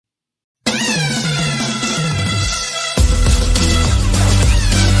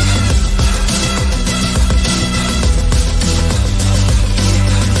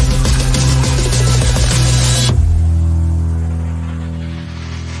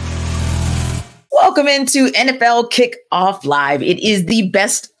Welcome into NFL Kickoff Live. It is the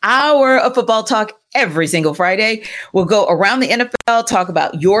best hour of football talk every single Friday. We'll go around the NFL, talk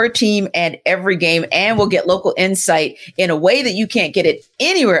about your team and every game, and we'll get local insight in a way that you can't get it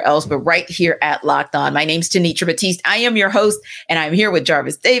anywhere else but right here at Locked On. My name's Tanitra Batiste. I am your host, and I'm here with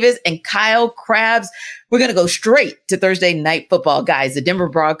Jarvis Davis and Kyle Krabs. We're going to go straight to Thursday Night Football, guys. The Denver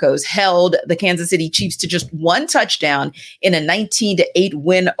Broncos held the Kansas City Chiefs to just one touchdown in a 19-8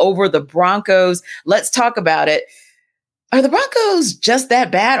 win over the Broncos. Let's talk about it. Are the Broncos just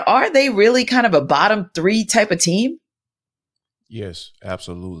that bad? Are they really kind of a bottom three type of team? Yes,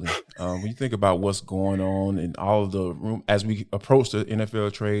 absolutely. When you think about what's going on in all of the room as we approach the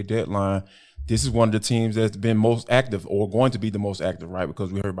NFL trade deadline, this is one of the teams that's been most active or going to be the most active, right?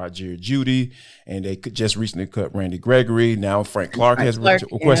 Because we heard about Jerry Jeudy, and they just recently cut Randy Gregory. Now Frank Clark has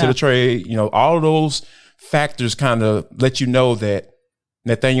requested a trade. You know, all of those factors kind of let you know that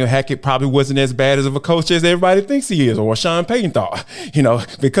Nathaniel Hackett probably wasn't as bad as of a coach as everybody thinks he is, or Sean Payton thought, you know,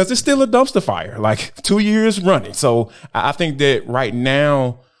 because it's still a dumpster fire, like 2 years running. So I think that right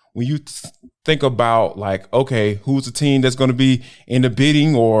now, when you think about like, okay, who's the team that's going to be in the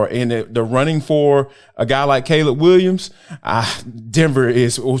bidding or in the running for a guy like Caleb Williams, Denver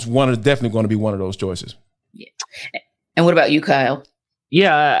definitely going to be one of those choices. Yeah. And what about you, Kyle?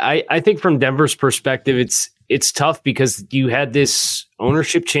 Yeah, I think from Denver's perspective, it's tough because you had this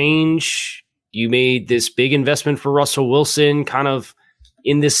ownership change. You made this big investment for Russell Wilson kind of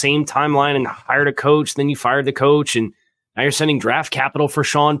in the same timeline and hired a coach. Then you fired the coach and now you're sending draft capital for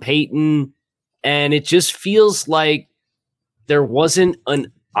Sean Payton. And it just feels like there wasn't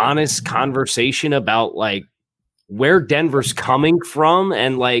an honest conversation about like where Denver's coming from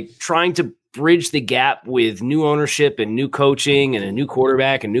and like trying to bridge the gap with new ownership and new coaching and a new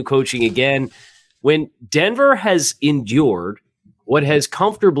quarterback and new coaching again. When Denver has endured what has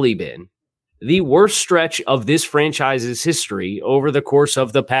comfortably been the worst stretch of this franchise's history over the course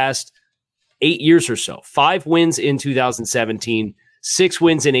of the past 8 years or so. 5 wins in 2017, 6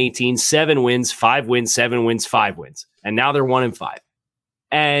 wins in 18, 7 wins, 5 wins, 7 wins, 5 wins. And now they're 1-5.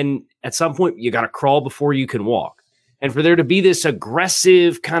 And at some point, you got to crawl before you can walk. And for there to be this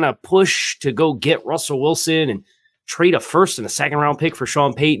aggressive kind of push to go get Russell Wilson and trade a first and a second round pick for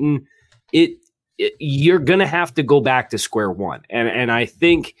Sean Payton, you're going to have to go back to square one. And I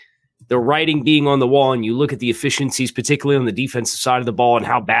think the writing being on the wall, and you look at the efficiencies, particularly on the defensive side of the ball and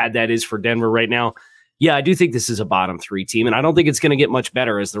how bad that is for Denver right now. Yeah, I do think this is a bottom 3 team, and I don't think it's going to get much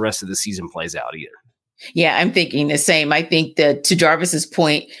better as the rest of the season plays out either. Yeah, I'm thinking the same. I think that to Jarvis's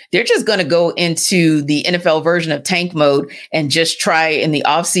point, they're just going to go into the NFL version of tank mode and just try in the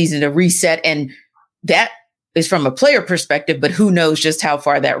offseason to reset. And that is from a player perspective, but who knows just how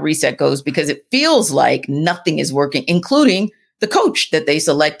far that reset goes, because it feels like nothing is working, including the coach that they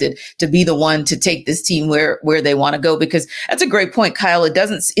selected to be the one to take this team where they want to go. Because that's a great point, Kyle.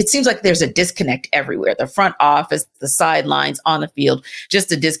 It seems like there's a disconnect everywhere. The front office, the sidelines, on the field,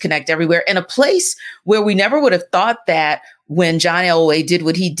 just a disconnect everywhere. And a place where we never would have thought that when John Elway did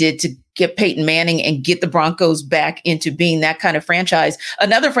what he did to get Peyton Manning and get the Broncos back into being that kind of franchise,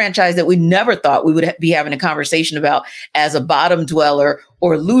 another franchise that we never thought we would be having a conversation about as a bottom dweller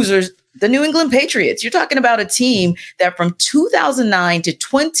or losers, the New England Patriots. You're talking about a team that from 2009 to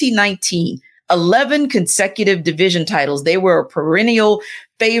 2019, 11 consecutive division titles. They were a perennial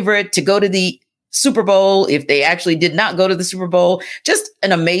favorite to go to the Super Bowl if they actually did not go to the Super Bowl. Just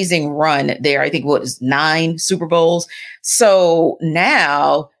an amazing run there. I think what is 9 Super Bowls. So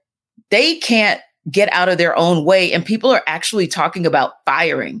now they can't get out of their own way. And people are actually talking about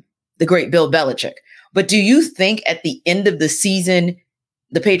firing the great Bill Belichick. But do you think at the end of the season,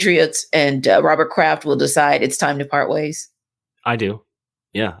 the Patriots and Robert Kraft will decide it's time to part ways? I do.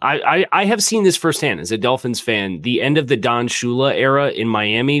 Yeah, I have seen this firsthand as a Dolphins fan. The end of the Don Shula era in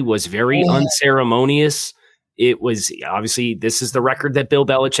Miami was very unceremonious. It was obviously, this is the record that Bill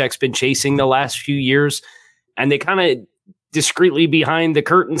Belichick's been chasing the last few years. And they kind of discreetly behind the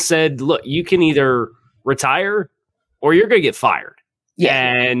curtain said, look, you can either retire or you're going to get fired. Yeah.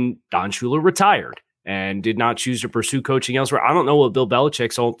 And Don Shula retired and did not choose to pursue coaching elsewhere. I don't know what Bill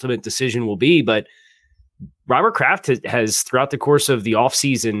Belichick's ultimate decision will be, but Robert Kraft has throughout the course of the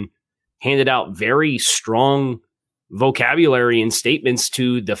offseason handed out very strong vocabulary and statements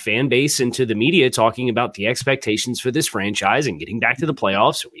to the fan base and to the media talking about the expectations for this franchise and getting back to the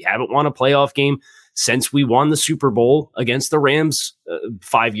playoffs. We haven't won a playoff game since we won the Super Bowl against the Rams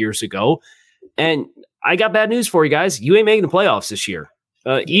 5 years ago. And I got bad news for you guys. You ain't making the playoffs this year.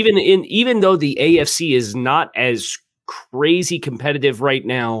 Even though the AFC is not as crazy competitive right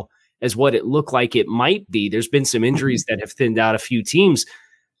now as what it looked like it might be, there's been some injuries that have thinned out a few teams.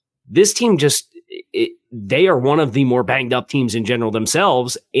 This team just, they are one of the more banged up teams in general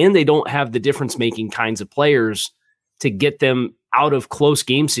themselves, and they don't have the difference making kinds of players to get them out of close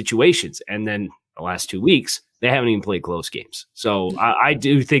game situations. And then the last 2 weeks, they haven't even played close games. So I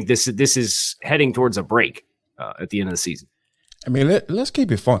do think this is heading towards a break at the end of the season. I mean, let's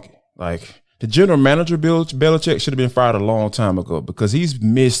keep it funky. Like, the general manager, Bill Belichick, should have been fired a long time ago because he's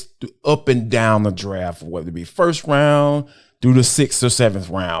missed up and down the draft, whether it be first round through the 6th or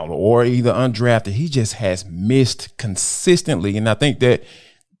 7th round or either undrafted. He just has missed consistently. And I think that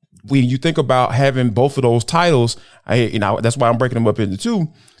when you think about having both of those titles, that's why I'm breaking them up into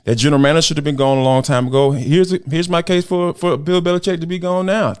two. That general manager should have been gone a long time ago. Here's my case for Bill Belichick to be gone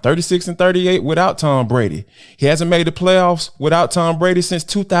now. 36-38 without Tom Brady. He hasn't made the playoffs without Tom Brady since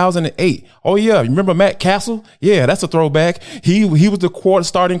 2008. Oh yeah, you remember Matt Castle? Yeah, that's a throwback. He was the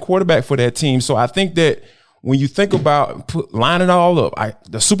starting quarterback for that team. So I think that when you think about lining it all up,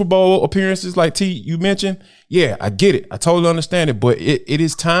 the Super Bowl appearances like T you mentioned, yeah, I get it. I totally understand it. But it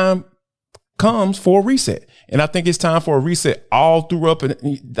is time comes for a reset. And I think it's time for a reset all throughout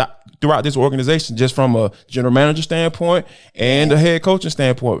this organization, just from a general manager standpoint and a head coaching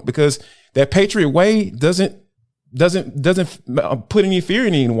standpoint, because that Patriot way doesn't put any fear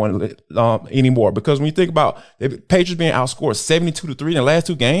in anyone anymore. Because when you think about the Patriots being outscored 72-3 in the last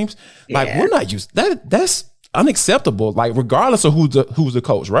 2 games, like we're not used that's unacceptable, like regardless of who's the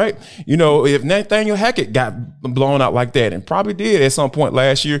coach, right? You know, if Nathaniel Hackett got blown out like that, and probably did at some point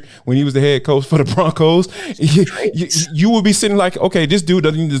last year when he was the head coach for the Broncos, you would be sitting like, okay, this dude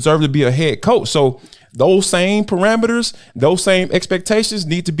doesn't even deserve to be a head coach. So those same parameters, those same expectations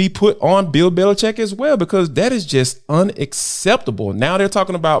need to be put on Bill Belichick as well, because that is just unacceptable. Now they're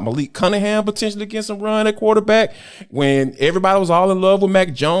talking about Malik Cunningham potentially getting some run at quarterback when everybody was all in love with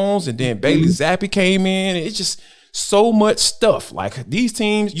Mac Jones, and then Bailey Zappi came in. It's just so much stuff. Like, these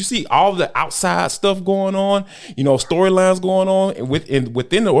teams, you see all the outside stuff going on, you know, storylines going on, and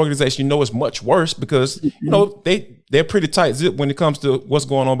within the organization, you know, it's much worse because, you know, they're pretty tight zip when it comes to what's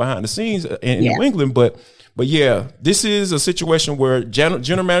going on behind the scenes in New England. But yeah, this is a situation where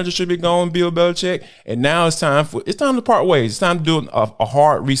general manager should be gone, Bill Belichick, and now it's time to part ways. It's time to do a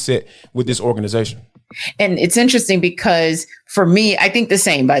hard reset with this organization. And it's interesting because for me, I think the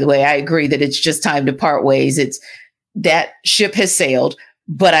same, by the way. I agree that it's just time to part ways. It's that ship has sailed.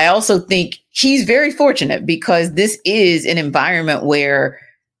 But I also think he's very fortunate because this is an environment where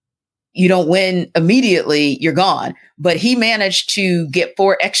you don't win immediately, you're gone. But he managed to get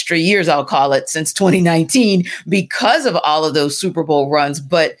 4 extra years, I'll call it, since 2019 because of all of those Super Bowl runs.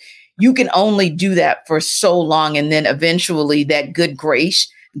 But you can only do that for so long. And then eventually that good grace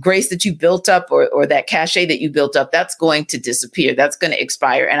that you built up or that cachet that you built up, that's going to disappear. That's going to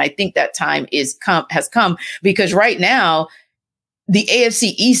expire. And I think that time has come because right now the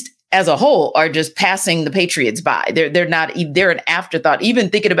AFC East as a whole are just passing the Patriots by. They're an afterthought. Even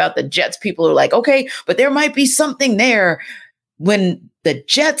thinking about the Jets, people are like, okay, but there might be something there. When the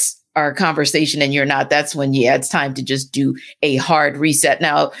Jets are a conversation and you're not, that's when, it's time to just do a hard reset.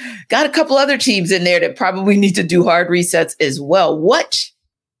 Now, got a couple other teams in there that probably need to do hard resets as well. What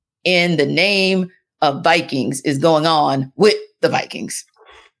in the name of Vikings is going on with the Vikings?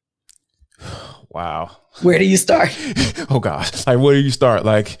 Wow. Where do you start? Oh gosh. Like, where do you start?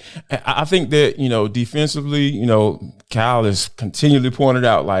 Like, I think that, you know, defensively, you know, Kyle has continually pointed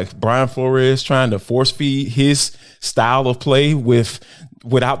out, like, Brian Flores trying to force feed his style of play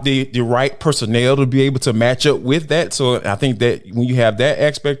without the right personnel to be able to match up with that. So I think that when you have that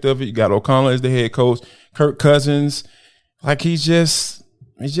aspect of it, you got O'Connell as the head coach, Kirk Cousins, like, he's just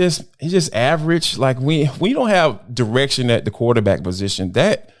average. Like, we don't have direction at the quarterback position.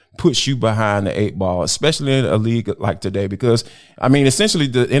 That puts you behind the 8 ball, especially in a league like today, because I mean, essentially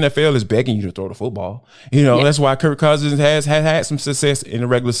the NFL is begging you to throw the football. You know, that's why Kirk Cousins has had some success in the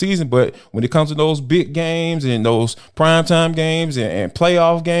regular season. But when it comes to those big games and those primetime games and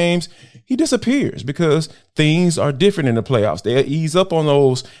playoff games, he disappears because things are different in the playoffs. They ease up on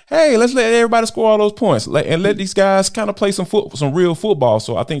those. Hey, let's let everybody score all those points and let these guys kind of play some real football.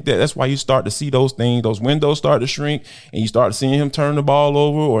 So I think that's why you start to see those things, those windows start to shrink, and you start seeing him turn the ball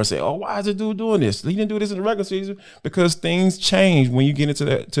over or say, "Oh, why is the dude doing this? He didn't do this in the regular season," because things change when you get into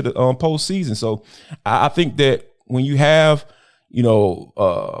the postseason. So I think that when you have, you know,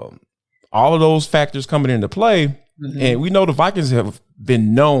 all of those factors coming into play. And we know the Vikings have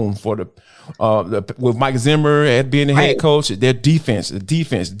been known for with Mike Zimmer as being the head coach, their defense.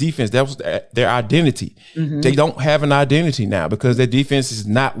 That was their identity. They don't have an identity now because their defense is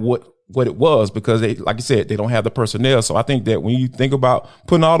not what it was, because they, like you said, they don't have the personnel. So I think that when you think about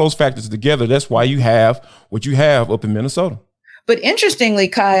putting all those factors together, that's why you have what you have up in Minnesota. But interestingly,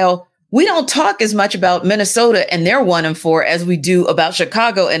 Kyle, we don't talk as much about Minnesota and they're 1-4 as we do about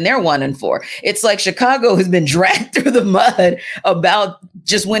Chicago and they're 1-4. It's like Chicago has been dragged through the mud about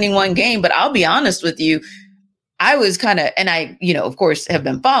just winning one game. But I'll be honest with you, I was kind of, and I, of course, have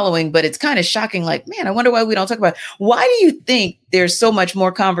been following, but it's kind of shocking. Like, man, I wonder why we don't talk about it. Why do you think there's so much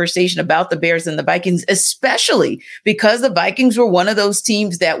more conversation about the Bears than the Vikings, especially because the Vikings were one of those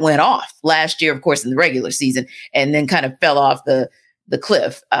teams that went off last year, of course, in the regular season, and then kind of fell off the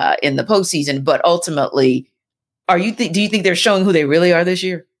cliff in the postseason. But ultimately, do you think they're showing who they really are this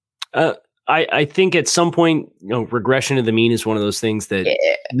year? I think at some point, regression to the mean is one of those things that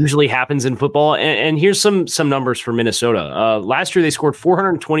usually happens in football. And here's some numbers for Minnesota. Last year, they scored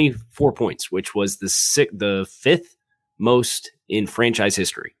 424 points, which was the fifth most in franchise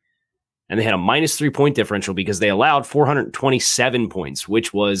history. And they had a minus 3-point differential because they allowed 427 points,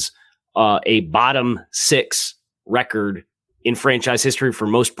 which was a bottom 6 record in franchise history for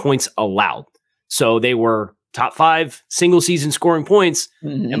most points allowed. So they were top 5 single season scoring points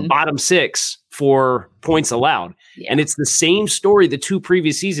and bottom 6 for points allowed. Yeah. And it's the same story the 2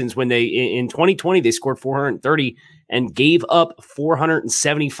 previous seasons when they, in 2020, they scored 430 and gave up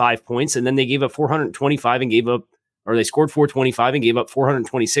 475 points. And then they gave up 425 and they scored 425 and gave up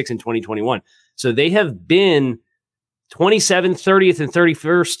 426 in 2021. So they have been 27th, 30th, and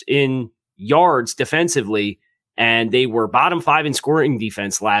 31st in yards defensively. And they were bottom 5 in scoring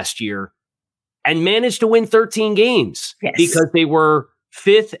defense last year and managed to win 13 games because they were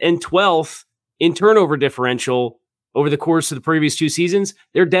 5th and 12th in turnover differential over the course of the previous 2 seasons.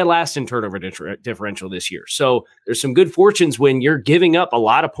 They're dead last in turnover differential this year. So there's some good fortunes when you're giving up a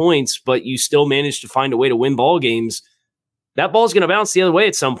lot of points, but you still manage to find a way to win ball games. That ball's going to bounce the other way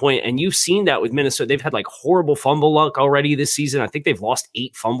at some point, and you've seen that with Minnesota. They've had like horrible fumble luck already this season. I think they've lost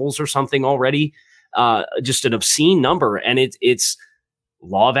 8 fumbles or something already. Just an obscene number, and it's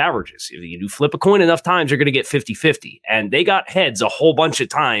law of averages. If you flip a coin enough times, you're going to get 50-50. And they got heads a whole bunch of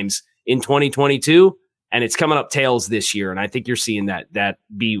times in 2022, and it's coming up tails this year. And I think you're seeing that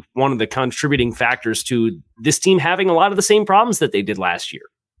be one of the contributing factors to this team having a lot of the same problems that they did last year.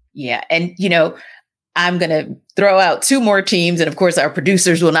 Yeah. And, I'm going to throw out 2 more teams. And of course, our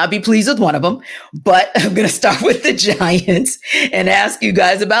producers will not be pleased with one of them, but I'm going to start with the Giants and ask you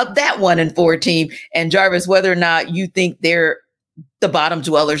guys about that 1-4 team. And Jarvis, whether or not you think they're the bottom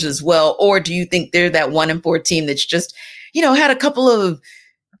dwellers as well, or do you think they're that 1-4 team that's just, had a couple of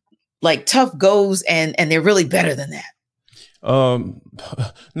like tough goes and they're really better than that?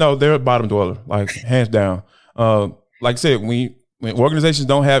 No, they're a bottom dweller, like hands down. Like I said, when organizations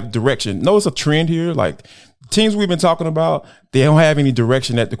don't have direction, notice a trend here. Like teams we've been talking about, they don't have any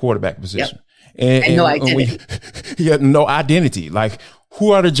direction at the quarterback position. Yep. And no identity. No identity. Like,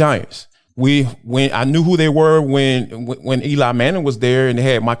 who are the Giants? When I knew who they were when Eli Manning was there, and they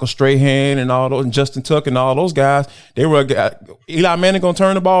had Michael Strahan and all those, and Justin Tuck and all those guys. They were Eli Manning gonna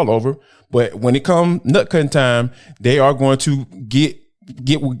turn the ball over, but when it comes nut cutting time, they are going to get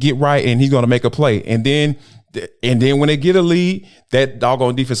right, and he's gonna make a play, and then when they get a lead, that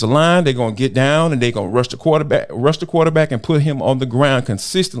doggone defensive line, they're going to get down and they're going to rush the quarterback and put him on the ground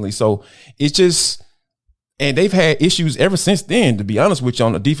consistently. So it's just, and they've had issues ever since then, to be honest with you,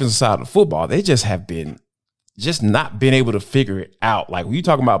 on the defensive side of football. They just have not been able to figure it out. Like, when you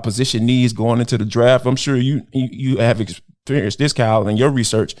talking about position needs going into the draft, I'm sure you have experienced this, Kyle, in your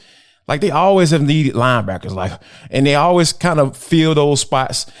research. Like, they always have needed linebackers, and they always kind of fill those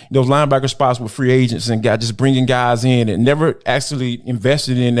spots, those linebacker spots with free agents and just bringing guys in, and never actually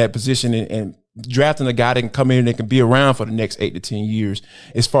invested in that position and drafting a guy that can come in and that can be around for the next 8 to 10 years,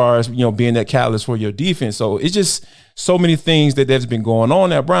 as far as, being that catalyst for your defense. So it's just so many things that's been going on.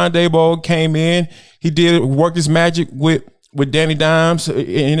 Now, Brian Daboll came in, he did work his magic with Danny Dimes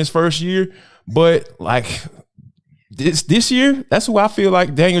in his first year, but like, This year, that's who I feel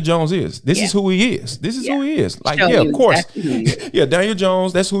like Daniel Jones is. This is who he is. This is who he is. Like, of course. Yeah, Daniel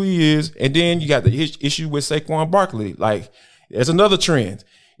Jones, that's who he is. And then you got the issue with Saquon Barkley. Like, there's another trend.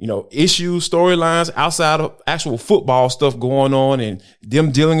 Issues, storylines outside of actual football stuff going on, and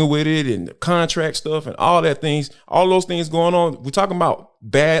them dealing with it, and the contract stuff and all those things going on. We're talking about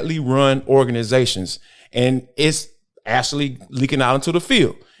badly run organizations, and it's actually leaking out into the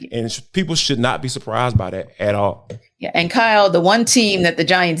field. And people should not be surprised by that at all. Yeah. And Kyle, the one team that the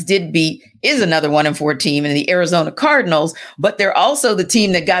Giants did beat is another 1-4 team in the Arizona Cardinals, but they're also the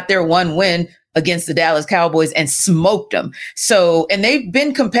team that got their one win against the Dallas Cowboys and smoked them. So, and they've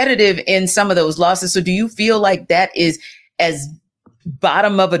been competitive in some of those losses. So do you feel like that is as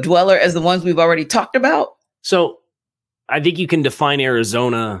bottom of a dweller as the ones we've already talked about? So I think you can define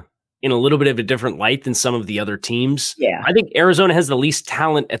Arizona in a little bit of a different light than some of the other teams. Yeah. I think Arizona has the least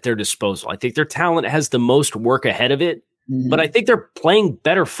talent at their disposal. I think their talent has the most work ahead of it, but I think they're playing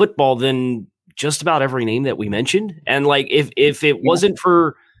better football than just about every name that we mentioned. And like, if it wasn't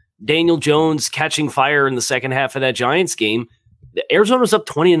for Daniel Jones catching fire in the second half of that Giants game, Arizona was up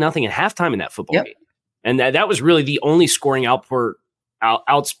 20-0 at halftime in that football game. And that was really the only scoring outburst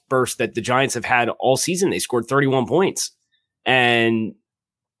that the Giants have had all season. They scored 31 points. And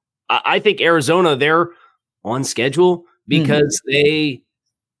I think Arizona, they're on schedule because they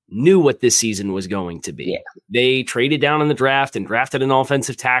knew what this season was going to be. Yeah. They traded down in the draft and drafted an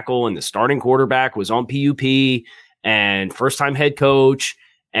offensive tackle, and the starting quarterback was on PUP and first-time head coach,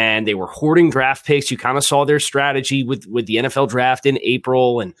 and they were hoarding draft picks. You kind of saw their strategy with the NFL draft in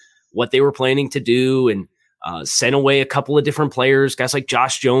April and what they were planning to do, and sent away a couple of different players. Guys like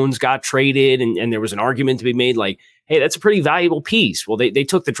Josh Jones got traded, and there was an argument to be made like, hey, that's a pretty valuable piece. Well, they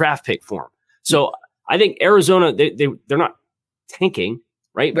took the draft pick for him. So I think Arizona, they're not tanking,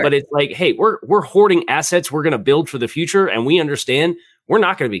 right? But it's like, hey, we're hoarding assets we're going to build for the future, and we understand we're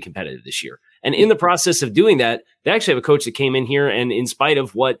not going to be competitive this year. And in the process of doing that, they actually have a coach that came in here, and in spite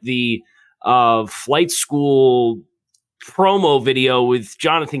of what the flight school promo video with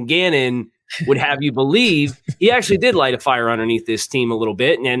Jonathan Gannon would have you believe, he actually did light a fire underneath this team a little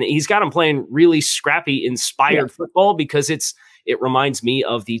bit. And he's got them playing really scrappy, inspired football, because it reminds me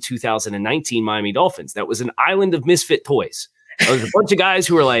of the 2019 Miami Dolphins. That was an island of misfit toys. There was a bunch of guys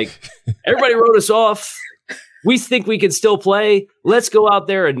who were like, everybody wrote us off. We think we can still play. Let's go out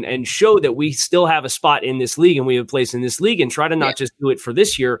there and show that we still have a spot in this league and we have a place in this league, and try to not just do it for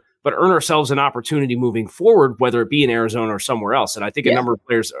this year, but earn ourselves an opportunity moving forward, whether it be in Arizona or somewhere else. And I think a number of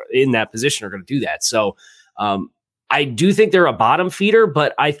players in that position are going to do that. So I do think they're a bottom feeder,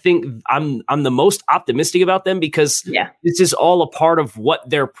 but I think I'm the most optimistic about them because this is all a part of what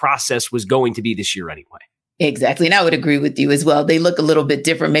their process was going to be this year anyway. Exactly. And I would agree with you as well. They look a little bit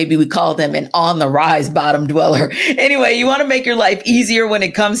different. Maybe we call them an on the rise bottom dweller. Anyway, you want to make your life easier when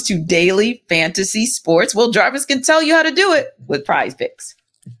it comes to daily fantasy sports? Well, Jarvis can tell you how to do it with Prize Picks.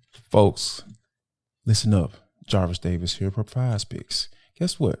 Folks, listen up. Jarvis Davis here for Prize Picks.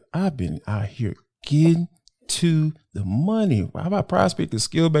 Guess what? I've been out here getting to the money. How about Prize Picks, the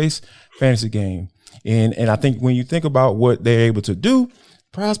skill-based fantasy game? And I think when you think about what they're able to do,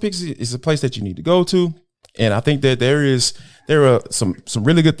 Prize Picks is a place that you need to go to. And I think that there are some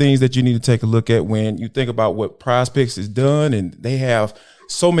really good things that you need to take a look at when you think about what Prize Picks has done. And they have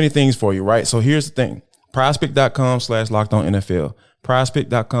so many things for you, right? So here's the thing. PrizePick.com/LockedOnNFL.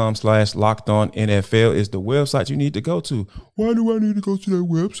 PrizePick.com/LockedOnNFL is the website you need to go to. Why do I need to go to that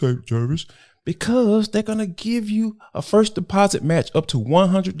website, Jarvis? Because they're going to give you a first deposit match up to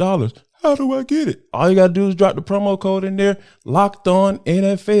 $100. How do I get it? All you got to do is drop the promo code in there,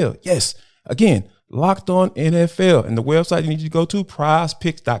 LockedOnNFL. Yes, again, Locked On NFL, and the website you need to go to,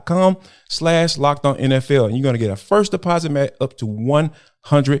 prizepicks.com/LockedOnNFL, and you're going to get a first deposit match up to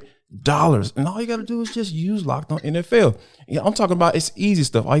 $100. And all you got to do is just use Locked On NFL. I'm talking about it's easy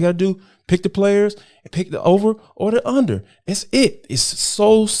stuff. All you got to do, pick the players, and pick the over or the under. It's it. It's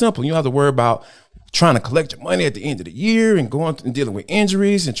so simple. You don't have to worry about trying to collect your money at the end of the year and going and dealing with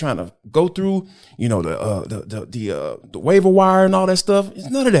injuries and trying to go through, the waiver wire and all that stuff. It's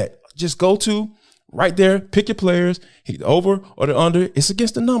none of that. Just go to right there, pick your players, hit the over or the under. It's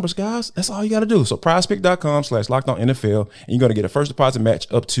against the numbers, guys. That's all you got to do. So PrizePick.com/LockedOnNFL, and you're going to get a first deposit match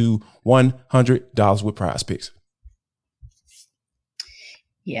up to $100 with Prize Picks.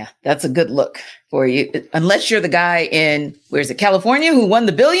 Yeah, that's a good look for you. Unless you're the guy in, California who won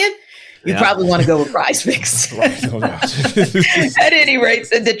the billion? You probably want to go with Prize Picks. At any rate,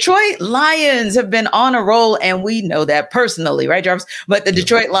 the Detroit Lions have been on a roll, and we know that personally, right, Jarvis? But the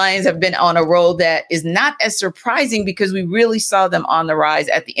Detroit Lions have been on a roll that is not as surprising because we really saw them on the rise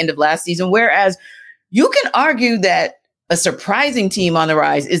at the end of last season, whereas you can argue that a surprising team on the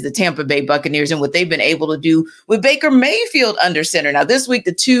rise is the Tampa Bay Buccaneers and what they've been able to do with Baker Mayfield under center. Now, this week,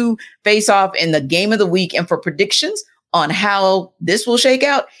 the two face off in the game of the week, and for predictions on how this will shake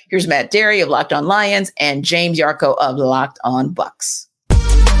out, here's Matt Derry of Locked On Lions and James Yarko of Locked On Bucs.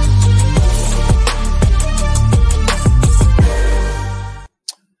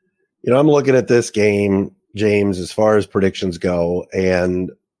 I'm looking at this game, James, as far as predictions go,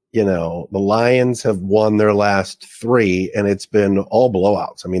 and, the Lions have won their last three, and it's been all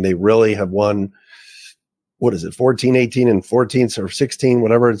blowouts. I mean, they really have won, 14, 18, and 14 or 16,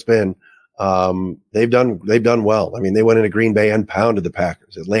 whatever it's been. They've done well. I mean, they went into Green Bay and pounded the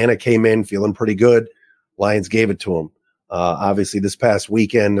Packers. Atlanta came in feeling pretty good. Lions gave it to them. Obviously, this past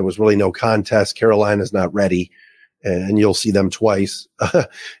weekend, there was really no contest. Carolina's not ready. and you'll see them twice,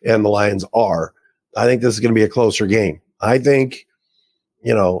 and the Lions are. I think this is going to be a closer game. I think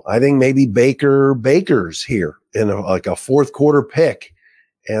maybe Baker's here in like a fourth quarter pick,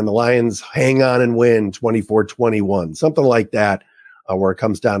 and the Lions hang on and win 24-21, something like that, where it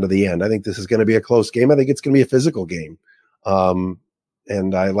comes down to the end. I think this is going to be a close game. I think it's going to be a physical game.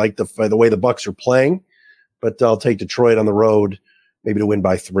 And I like the way the Bucs are playing, but I'll take Detroit on the road, maybe to win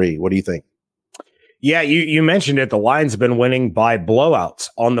by 3. What do you think? Yeah, you mentioned it. The Lions have been winning by blowouts.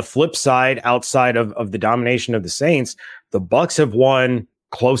 On the flip side, outside of the domination of the Saints, the Bucs have won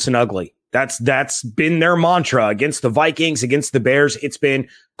close and ugly. That's been their mantra against the Vikings, against the Bears. It's been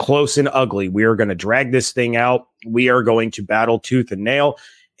close and ugly. We are going to drag this thing out. We are going to battle tooth and nail.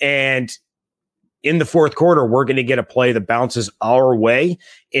 And in the fourth quarter, we're going to get a play that bounces our way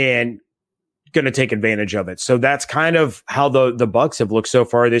and going to take advantage of it. So that's kind of how the Bucs have looked so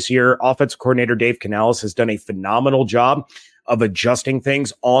far this year. Offensive coordinator Dave Canales has done a phenomenal job of adjusting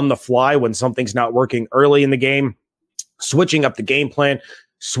things on the fly when something's not working early in the game, switching up the game plan,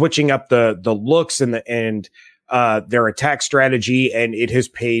 switching up the looks and their attack strategy, and it has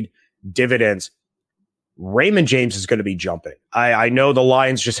paid dividends. Raymond James is going to be jumping. I know the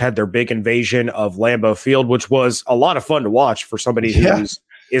Lions just had their big invasion of Lambeau Field, which was a lot of fun to watch for somebody who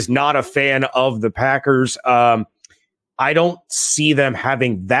is not a fan of the Packers. I don't see them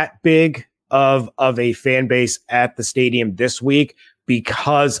having that big of a fan base at the stadium this week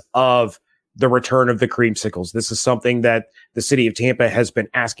because of the return of the creamsicles. This is something that the city of Tampa has been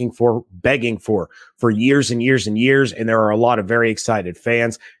asking for, begging for years and years and years. And there are a lot of very excited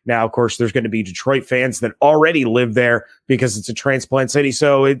fans. Now, of course, there's going to be Detroit fans that already live there because it's a transplant city.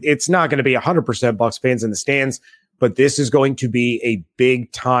 So it's not going to be 100% Bucs fans in the stands, but this is going to be a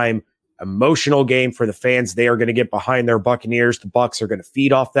big time emotional game for the fans. They are going to get behind their Buccaneers. The Bucs are going to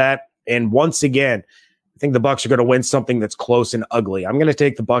feed off that. And once again, I think the Bucs are going to win something that's close and ugly. I'm going to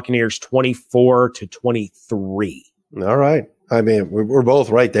take the Buccaneers 24-23. All right. I mean, we're both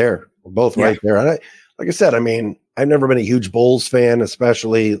right there. We're both right there. And like I said, I mean, I've never been a huge Bulls fan,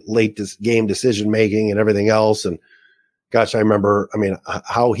 especially late game decision making and everything else. And gosh, I remember,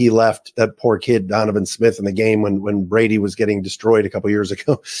 how he left that poor kid, Donovan Smith, in the game when Brady was getting destroyed a couple years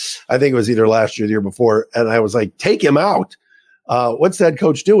ago. I think it was either last year or the year before. And I was like, take him out. What's that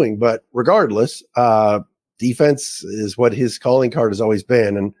coach doing? But regardless, defense is what his calling card has always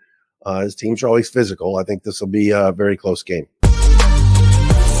been. And his teams are always physical. I think this will be a very close game.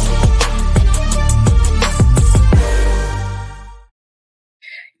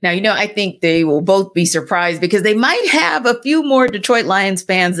 Now, I think they will both be surprised because they might have a few more Detroit Lions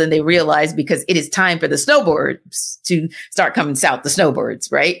fans than they realize because it is time for the snowbirds to start coming south, the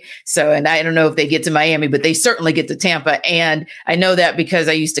snowbirds, right? So, and I don't know if they get to Miami, but they certainly get to Tampa. And I know that because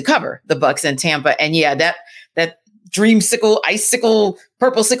I used to cover the Bucs in Tampa. And yeah, that dreamsicle, icicle,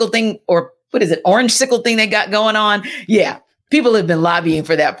 purple sickle thing, or what is it? Orange sickle thing they got going on. Yeah. People have been lobbying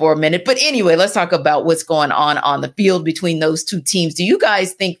for that for a minute. But anyway, let's talk about what's going on the field between those two teams. Do you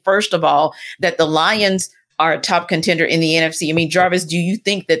guys think, first of all, that the Lions are a top contender in the NFC? I mean, Jarvis, do you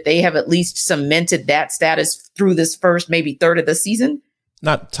think that they have at least cemented that status through this first, maybe third of the season?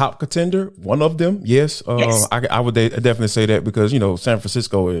 Not top contender, one of them, yes. Yes. I would definitely say that because, San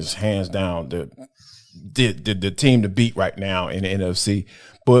Francisco is hands down the team to beat right now in the NFC.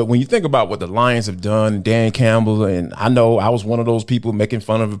 But when you think about what the Lions have done, Dan Campbell, and I know I was one of those people making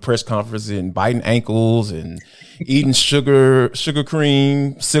fun of a press conference and biting ankles and eating sugar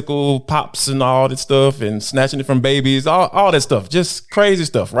cream, sickle pops and all that stuff and snatching it from babies, all that stuff, just crazy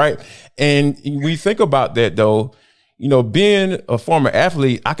stuff, right? And when you think about that, though, being a former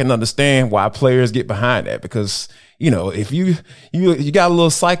athlete, I can understand why players get behind that because, if you got a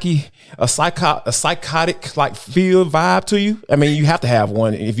little psychotic like feel vibe to you. I mean, you have to have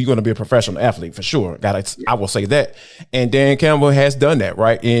one if you're going to be a professional athlete for sure. I will say that. And Dan Campbell has done that,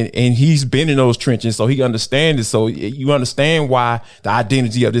 right? And he's been in those trenches, so he understands it. So you understand why the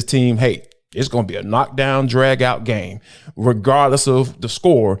identity of this team, hey, it's going to be a knockdown, drag out game, regardless of the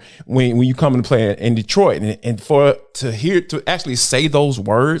score when you come and play in Detroit. And to actually say those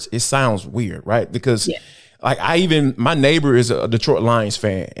words, it sounds weird, right? Because my neighbor is a Detroit Lions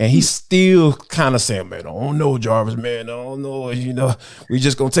fan, and he's still kind of saying, man, I don't know, Jarvis, man, I don't know. We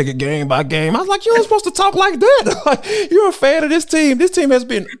just going to take it game by game. I was like, you're supposed to talk like that. Like, you're a fan of this team. This team has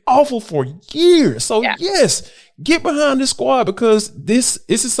been awful for years. So, yes, get behind this squad because this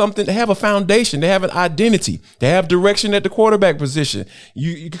is something to have a foundation. They have an identity. They have direction at the quarterback position.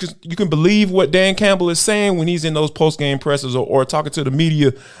 You can believe what Dan Campbell is saying when he's in those post-game pressers or talking to the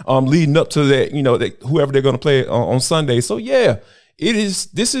media leading up to that, whoever they're going to play on Sunday. So, yeah,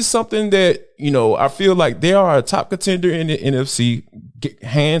 this is something that, I feel like they are a top contender in the NFC,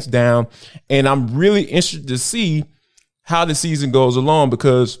 hands down. And I'm really interested to see how the season goes along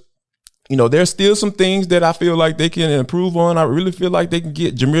because, there's still some things that I feel like they can improve on. I really feel like they can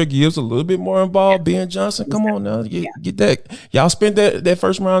get Jahmyr Gibbs a little bit more involved. Ben Johnson, come on now, get that. Y'all spent that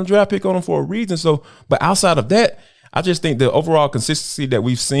first round draft pick on him for a reason. So, but outside of that, I just think the overall consistency that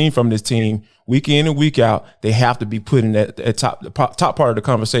we've seen from this team week in and week out, they have to be put in that top part of the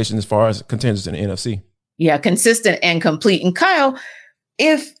conversation as far as contenders in the NFC. Yeah, consistent and complete. And Kyle,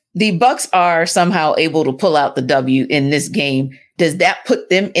 if the Bucs are somehow able to pull out the W in this game, does that put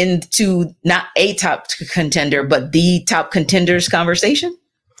them into not a top contender, but the top contenders conversation?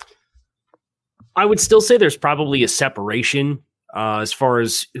 I would still say there's probably a separation as far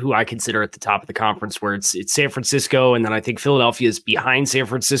as who I consider at the top of the conference, where it's San Francisco, and then I think Philadelphia is behind San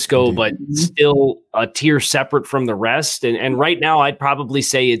Francisco, but still a tier separate from the rest. And right now, I'd probably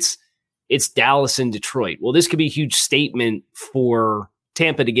say it's Dallas and Detroit. Well, this could be a huge statement for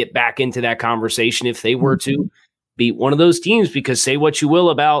Tampa to get back into that conversation if they were to beat one of those teams, because say what you will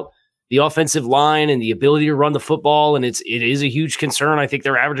about the offensive line and the ability to run the football, and it is a huge concern. I think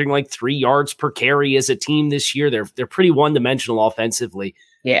they're averaging like 3 yards per carry as a team this year. They're pretty one-dimensional offensively.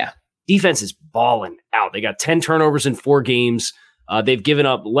 Yeah. Defense is balling out. They got 10 turnovers in 4 games. They've given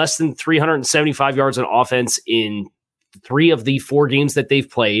up less than 375 yards on offense in 3 of the 4 games that they've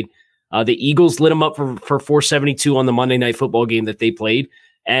played. The Eagles lit them up for 472 on the Monday Night Football game that they played.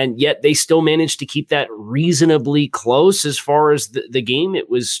 And yet they still managed to keep that reasonably close as far as the game. It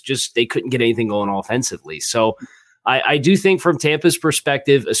was just they couldn't get anything going offensively. So I do think from Tampa's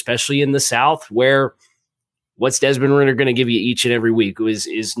perspective, especially in the South, where what's Desmond Ridder going to give you each and every week?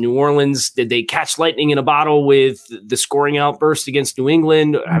 Is New Orleans, did they catch lightning in a bottle with the scoring outburst against New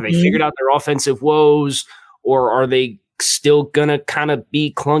England? Have they figured out their offensive woes? Or are they still going to kind of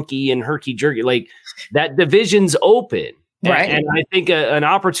be clunky and herky-jerky? Like, that division's open. Right. And I think an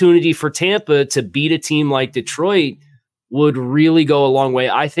opportunity for Tampa to beat a team like Detroit would really go a long way.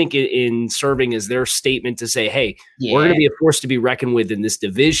 I think in serving as their statement to say, hey, we're going to be a force to be reckoned with in this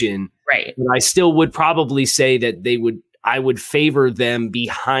division. Right. But I still would probably say that I would favor them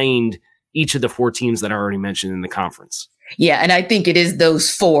behind each of the 4 teams that I already mentioned in the conference. Yeah. And I think it is those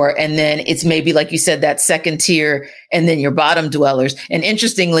 4. And then it's maybe, like you said, that second tier and then your bottom dwellers. And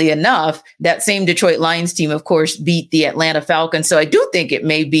interestingly enough, that same Detroit Lions team, of course, beat the Atlanta Falcons. So I do think it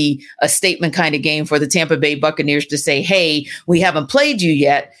may be a statement kind of game for the Tampa Bay Buccaneers to say, hey, we haven't played you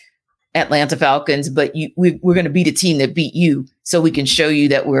yet, Atlanta Falcons, but we're going to beat a team that beat you. So we can show you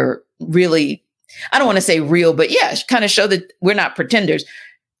that we're really, I don't want to say real, but yeah, kind of show that we're not pretenders.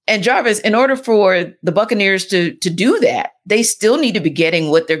 And Jarvis, in order for the Buccaneers to do that, they still need to be getting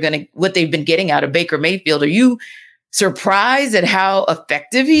what they've been getting out of Baker Mayfield. Are you surprised at how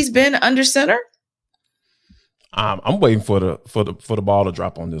effective he's been under center? I'm waiting for the ball to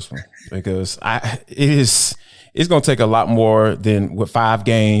drop on this one because it's going to take a lot more than 4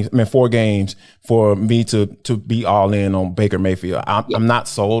 games for me to be all in on Baker Mayfield. I'm not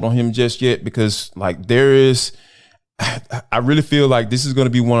sold on him just yet because I really feel like this is going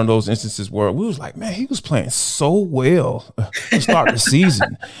to be one of those instances where we was like, man, he was playing so well to start the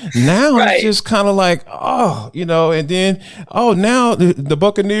season. Now it's just kind of like, and then, now the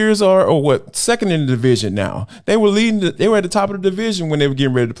Buccaneers are second in the division now. They were they were at the top of the division when they were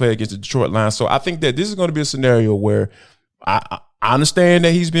getting ready to play against the Detroit Lions. So I think that this is going to be a scenario where I understand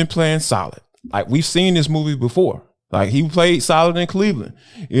that he's been playing solid. Like, we've seen this movie before. Like, he played solid in Cleveland,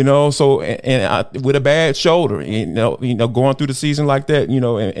 so and with a bad shoulder, going through the season like that,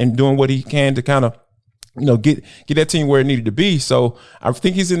 and doing what he can to kind of, get that team where it needed to be. So I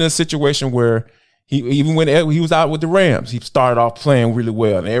think he's in a situation where even when he was out with the Rams, he started off playing really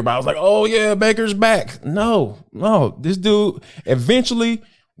well, and everybody was like, "Oh yeah, Baker's back." No, this dude eventually,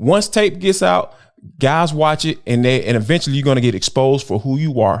 once tape gets out, guys watch it, and eventually you're going to get exposed for who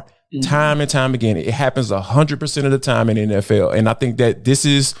you are. Time and time again. It happens 100% of the time in the NFL. And I think that this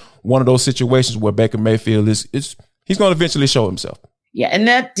is one of those situations where Baker Mayfield he's going to eventually show himself. Yeah. And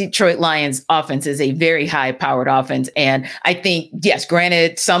that Detroit Lions offense is a very high powered offense. And I think, yes,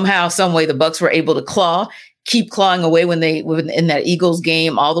 granted, somehow, some way the Bucs were able to keep clawing away when in that Eagles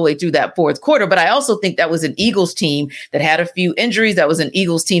game all the way through that 4th quarter. But I also think that was an Eagles team that had a few injuries. That was an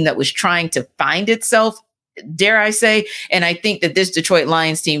Eagles team that was trying to find itself, dare I say. And I think that this Detroit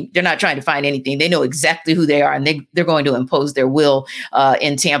Lions team, they're not trying to find anything. They know exactly who they are, and they're going to impose their will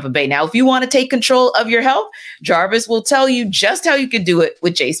in Tampa Bay. Now, if you want to take control of your health, Jarvis will tell you just how you can do it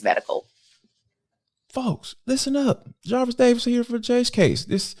with Jace Medical. Folks, listen up. Jarvis Davis here for Jace Case.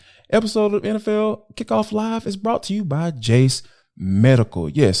 This episode of NFL Kickoff Live is brought to you by Jace Medical.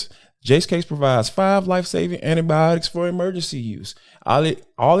 Yes, Jace Case provides 5 life-saving antibiotics for emergency use. All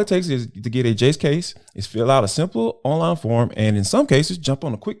it takes is to get a Jace Case is fill out a simple online form, and in some cases, jump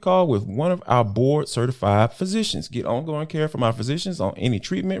on a quick call with one of our board-certified physicians. Get ongoing care from our physicians on any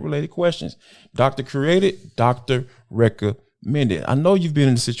treatment-related questions. Doctor created, doctor recommended. I know you've been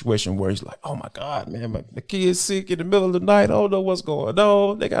in a situation where it's like, oh my God, man, the kid's sick in the middle of the night. I don't know what's going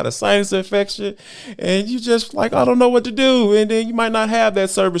on. They got a sinus infection, and you just like, I don't know what to do. And then you might not have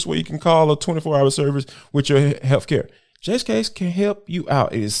that service where you can call a 24-hour service with your healthcare. Jace Case can help you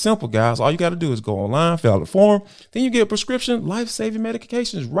out. It is simple, guys. All you got to do is go online, fill out a form, then you get a prescription, life-saving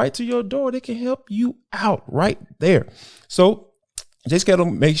medications right to your door. They can help you out right there. So just got to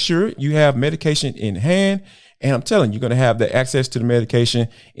make sure you have medication in hand. And I'm telling you, you're going to have the access to the medication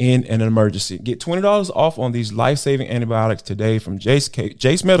in an emergency. Get $20 off on these life-saving antibiotics today from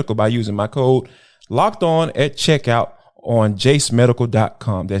Jace Medical by using my code LOCKEDON at checkout on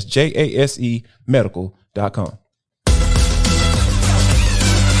jacemedical.com. That's JASE medical.com.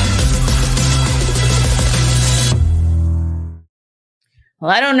 Well,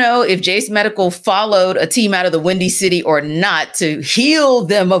 I don't know if Jace Medical followed a team out of the Windy City or not to heal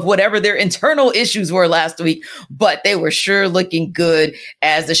them of whatever their internal issues were last week, but they were sure looking good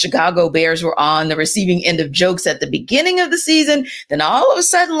as the Chicago Bears were on the receiving end of jokes at the beginning of the season. Then all of a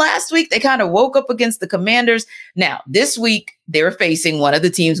sudden last week, they kind of woke up against the Commanders. Now, this week, they're facing one of the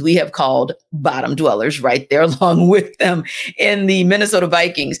teams we have called bottom dwellers right there along with them in the Minnesota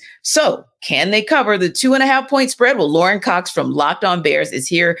Vikings. So can they cover the 2.5-point spread? Well, Lauren Cox from Locked On Bears is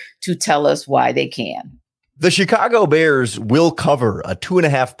here to tell us why they can. The Chicago Bears will cover a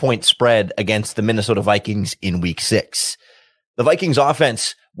 2.5-point spread against the Minnesota Vikings in week 6. The Vikings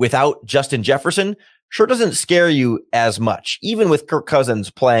offense without Justin Jefferson sure doesn't scare you as much, even with Kirk Cousins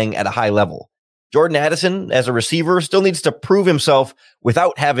playing at a high level. Jordan Addison, as a receiver, still needs to prove himself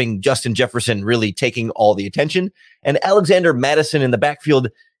without having Justin Jefferson really taking all the attention. And Alexander Mattison in the backfield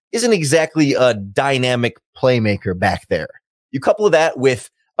isn't exactly a dynamic playmaker back there. You couple that with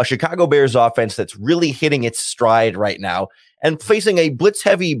a Chicago Bears offense that's really hitting its stride right now and facing a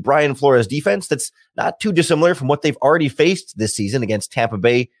blitz-heavy Brian Flores defense that's not too dissimilar from what they've already faced this season against Tampa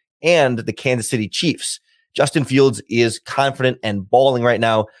Bay and the Kansas City Chiefs. Justin Fields is confident and balling right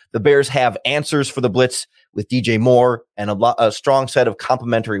now. The Bears have answers for the blitz with DJ Moore and a strong set of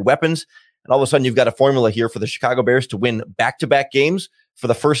complementary weapons. And all of a sudden, you've got a formula here for the Chicago Bears to win back-to-back games for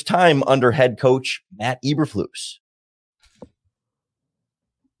the first time under head coach Matt Eberflus.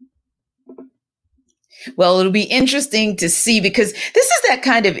 Well, it'll be interesting to see because this is that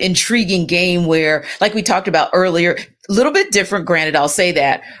kind of intriguing game where, like we talked about earlier, a little bit different, granted, I'll say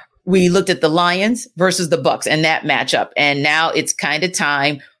that. We looked at the Lions versus the Bucs and that matchup. And now it's kind of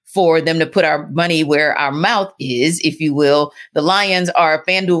time for them to put our money where our mouth is, if you will. The Lions are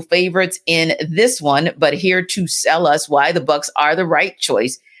FanDuel favorites in this one, but here to sell us why the Bucs are the right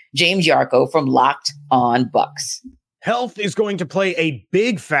choice, James Yarko from Locked On Bucs. Health is going to play a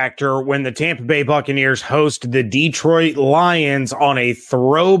big factor when the Tampa Bay Buccaneers host the Detroit Lions on a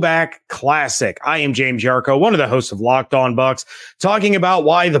throwback classic. I am James Yarko, one of the hosts of Locked On Bucs, talking about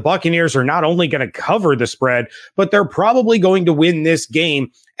why the Buccaneers are not only going to cover the spread, but they're probably going to win this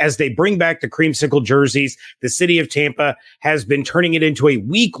game as they bring back the creamsicle jerseys. The city of Tampa has been turning it into a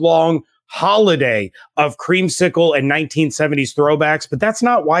week-long holiday of creamsicle and 1970s throwbacks, but that's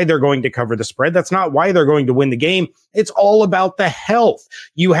not why they're going to cover the spread. That's not why they're going to win the game. It's all about the health.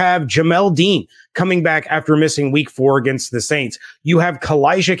 You have Jamel Dean coming back after missing week 4 against the Saints. You have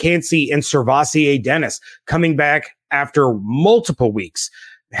Kalijah Kancey and Servassier Dennis coming back after multiple weeks,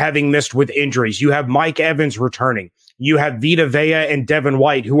 having missed with injuries. You have Mike Evans returning. You have Vita Vea and Devin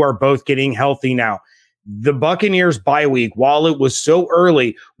White, who are both getting healthy now. The Buccaneers bye week, while it was so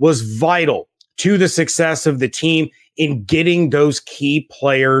early, was vital to the success of the team in getting those key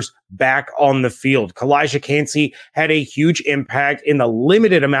players back on the field. Kalijah Kancey had a huge impact in the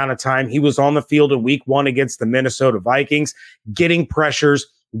limited amount of time he was on the field in week 1 against the Minnesota Vikings, getting pressures,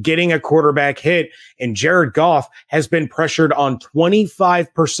 getting a quarterback hit, and Jared Goff has been pressured on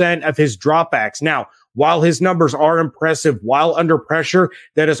 25% of his dropbacks. Now, while his numbers are impressive while under pressure,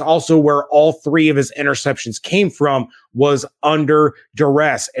 that is also where all 3 of his interceptions came from, was under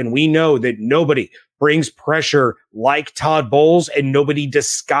duress. And we know that nobody brings pressure like Todd Bowles, and nobody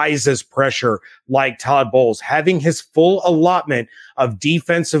disguises pressure like Todd Bowles. Having his full allotment of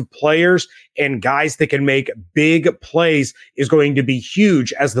defensive players and guys that can make big plays is going to be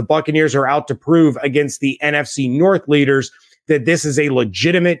huge as the Buccaneers are out to prove against the NFC North leaders that this is a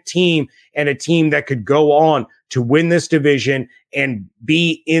legitimate team and a team that could go on to win this division and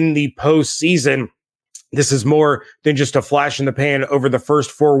be in the postseason. This is more than just a flash in the pan over the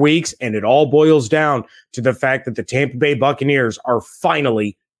first 4 weeks, and it all boils down to the fact that the Tampa Bay Buccaneers are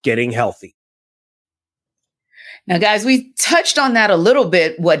finally getting healthy. Now, guys, we touched on that a little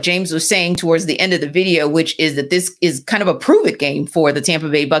bit, what James was saying towards the end of the video, which is that this is kind of a prove-it game for the Tampa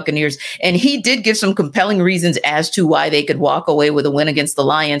Bay Buccaneers. And he did give some compelling reasons as to why they could walk away with a win against the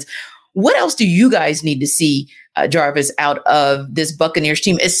Lions. What else do you guys need to see, Jarvis, out of this Buccaneers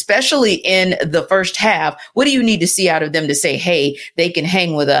team, especially in the first half? What do you need to see out of them to say, hey, they can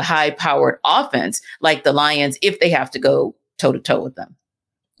hang with a high-powered offense like the Lions if they have to go toe-to-toe with them?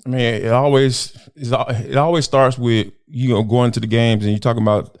 I mean, it always starts with, going to the games and you're talking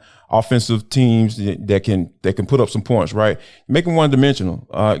about offensive teams that can put up some points, right? Make them one-dimensional.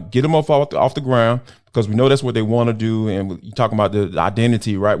 Get them off the ground, because we know that's what they want to do. And you talking about the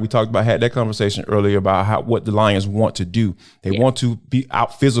identity, right? We had that conversation earlier about what the Lions want to do. They want to be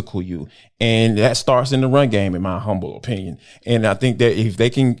out physical you, and that starts in the run game, in my humble opinion. And I think that if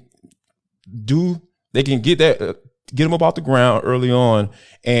they can get that. Get them up off the ground early on,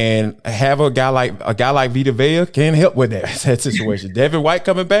 and have a guy like Vita Vea can help with that situation. Devin White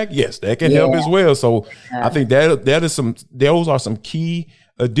coming back, yes, that can help as well. So I think those are some key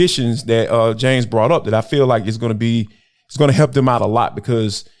additions that James brought up that I feel like it's going to help them out a lot,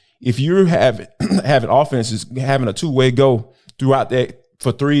 because if you're having offenses having a two-way go throughout that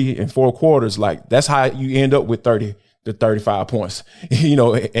for 3 and 4 quarters, like that's how you end up with 30 to 35 points,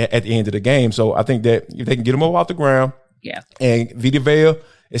 at the end of the game. So I think that if they can get him off the ground, and Vita Vea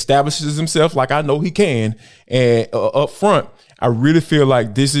establishes himself like I know he can, and up front, I really feel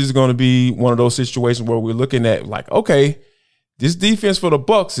like this is going to be one of those situations where we're looking at like, okay, this defense for the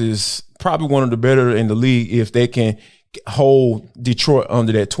Bucs is probably one of the better in the league if they can hold Detroit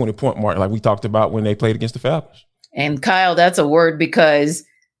under that 20-point mark, like we talked about when they played against the Falcons. And Kyle, that's a word, because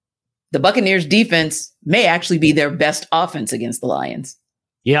the Buccaneers defense may actually be their best offense against the Lions.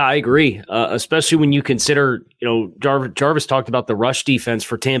 Yeah, I agree. Especially when you consider, Jarvis talked about the rush defense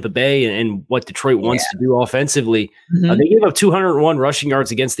for Tampa Bay and what Detroit wants to do offensively. Mm-hmm. They gave up 201 rushing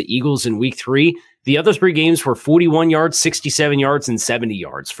yards against the Eagles in week 3. The other 3 games were 41 yards, 67 yards, and 70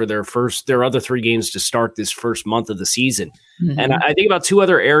 yards for their other 3 games to start this first month of the season. Mm-hmm. And I think about 2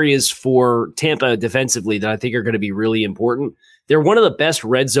 other areas for Tampa defensively that I think are going to be really important. They're one of the best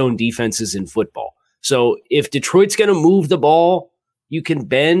red zone defenses in football. So if Detroit's going to move the ball, you can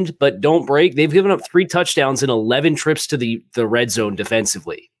bend, but don't break. They've given up 3 touchdowns in 11 trips to the red zone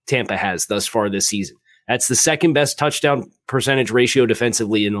defensively. Tampa has thus far this season. That's the second best touchdown percentage ratio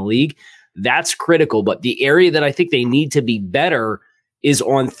defensively in the league. That's critical. But the area that I think they need to be better is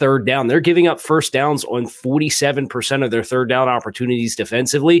on third down. They're giving up first downs on 47% of their third down opportunities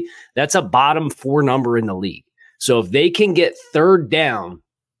defensively. That's a bottom 4 number in the league. So if they can get third down,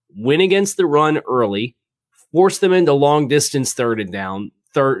 win against the run early, force them into long distance third down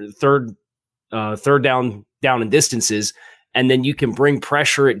and distances, and then you can bring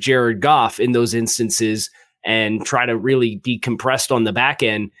pressure at Jared Goff in those instances and try to really be compressed on the back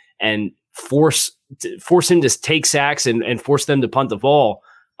end and force him to take sacks and force them to punt the ball.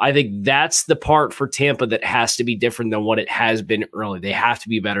 I think that's the part for Tampa that has to be different than what it has been early. They have to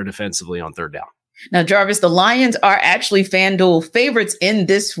be better defensively on third down. Now, Jarvis, the Lions are actually FanDuel favorites in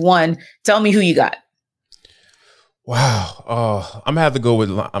this one. Tell me who you got. Wow, I'm gonna have to go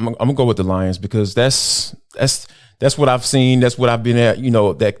with. I'm gonna go with the Lions, because that's what I've seen. That's what I've been at.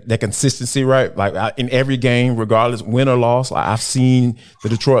 That consistency, right? Like in every game, regardless win or loss, I've seen the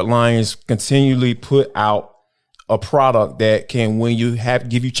Detroit Lions continually put out a product that can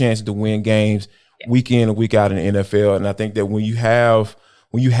give you chances to win games week in and week out in the NFL. And I think that when you have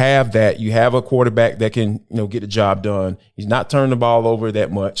that, you have a quarterback that can, get the job done. He's not turning the ball over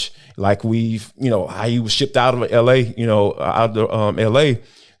that much. Like how he was shipped out of LA, out of LA.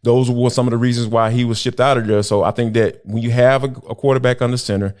 Those were some of the reasons why he was shipped out of there. So I think that when you have a quarterback under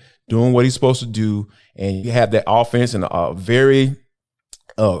center doing what he's supposed to do, and you have that offense and a very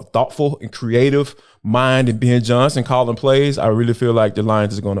thoughtful and creative mind in Ben Johnson calling plays, I really feel like the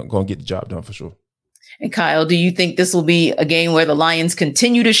Lions is going to get the job done for sure. And Kyle, do you think this will be a game where the Lions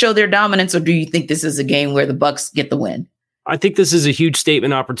continue to show their dominance, or do you think this is a game where the Bucs get the win? I think this is a huge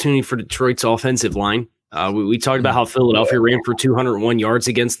statement opportunity for Detroit's offensive line. We talked about how Philadelphia ran for 201 yards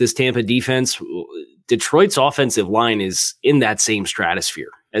against this Tampa defense. Detroit's offensive line is in that same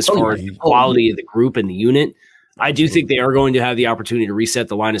stratosphere as far as the quality of the group and the unit. I do think they are going to have the opportunity to reset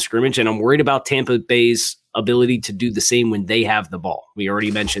the line of scrimmage, and I'm worried about Tampa Bay's ability to do the same when they have the ball. We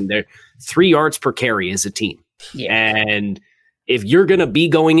already mentioned they're 3 yards per carry as a team. Yeah. And if you're going to be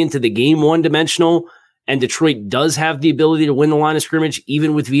going into the game one-dimensional, And Detroit does have the ability to win the line of scrimmage,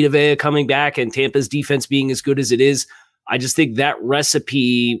 even with Vita Vea coming back and Tampa's defense being as good as it is. I just think that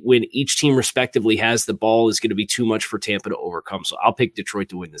recipe, when each team respectively has the ball, is going to be too much for Tampa to overcome. So I'll pick Detroit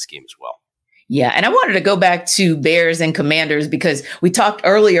to win this game as well. Yeah, and I wanted to go back to Bears and Commanders because we talked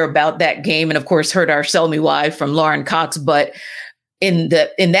earlier about that game and, of course, heard our Sell Me Why from Lauren Cox. But in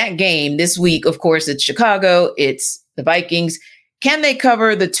that game this week, of course, it's Chicago, it's the Vikings. Can they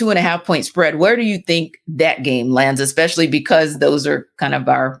cover the 2.5 point spread? Where do you think that game lands, especially because those are kind of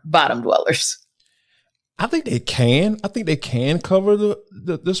our bottom dwellers? I think they can. I think they can cover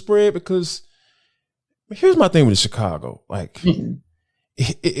the spread because here's my thing with Chicago. Like,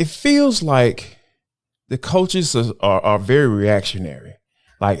 it feels like the coaches are very reactionary.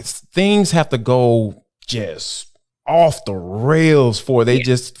 Like, things have to go just off the rails for them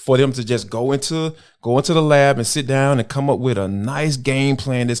to just go into the lab and sit down and come up with a nice game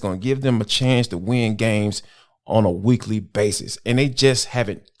plan that's going to give them a chance to win games on a weekly basis. And they just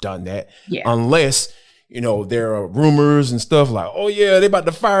haven't done that unless, there are rumors and stuff like, oh yeah, they about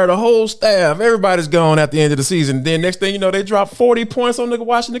to fire the whole staff. Everybody's gone at the end of the season. Then next thing you know, they drop 40 points on the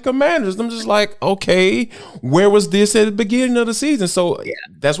Washington Commanders. I'm just like, okay, where was this at the beginning of the season? So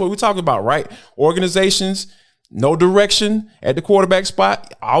that's what we're talking about, right? Organizations, no direction at the quarterback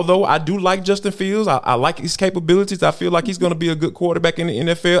spot. Although I do like Justin Fields. I like his capabilities. I feel like he's going to be a good quarterback in the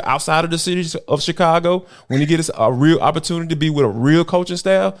NFL outside of the city of Chicago when he gets a real opportunity to be with a real coaching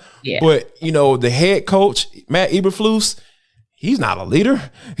staff. Yeah. But, the head coach, Matt Eberflus, he's not a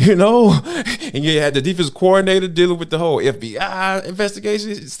leader, and you had the defensive coordinator dealing with the whole FBI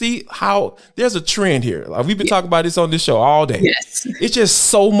investigation. See how there's a trend here. Like, we've been talking about this on this show all day. Yes. It's just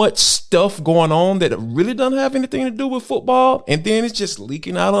so much stuff going on that it really doesn't have anything to do with football. And then it's just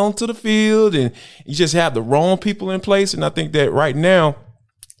leaking out onto the field and you just have the wrong people in place. And I think that right now,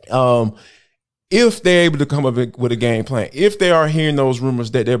 if they're able to come up with a game plan, if they are hearing those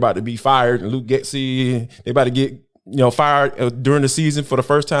rumors that they're about to be fired and Luke Getsy, they're about to get fired during the season for the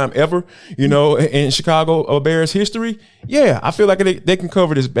first time ever, in Chicago Bears history. Yeah, I feel like they can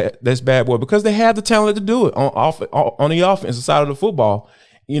cover this bad boy because they have the talent to do it on the offensive side of the football.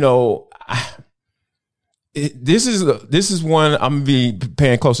 This is one I'm gonna be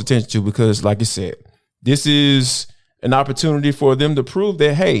paying close attention to because, like I said, this is an opportunity for them to prove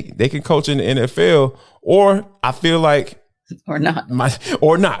that, hey, they can coach in the NFL, or I feel like or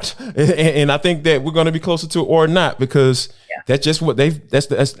not. And I think that we're going to be closer to or not because that's just what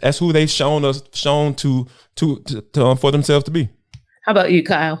that's who they've shown to for themselves to be. How about you,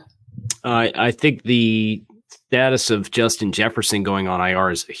 Kyle? I think the status of Justin Jefferson going on IR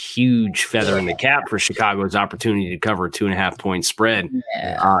is a huge feather in the cap for Chicago's opportunity to cover a 2.5 point spread.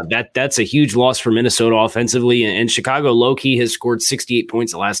 Yeah. That's a huge loss for Minnesota offensively, and Chicago low key has scored 68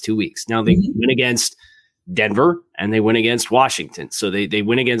 points the last 2 weeks. Now they went against Denver and they win against Washington. So they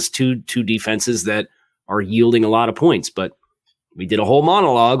win against two defenses that are yielding a lot of points. But we did a whole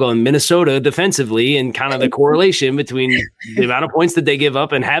monologue on Minnesota defensively and kind of the correlation between the amount of points that they give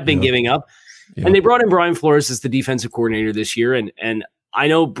up and have been giving up. Yeah. And they brought in Brian Flores as the defensive coordinator this year. And I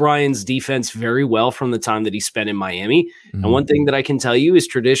know Brian's defense very well from the time that he spent in Miami. Mm-hmm. And one thing that I can tell you is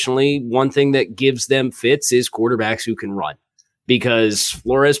traditionally one thing that gives them fits is quarterbacks who can run, because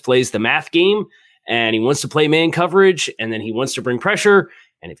Flores plays the math game. And he wants to play man coverage, and then he wants to bring pressure.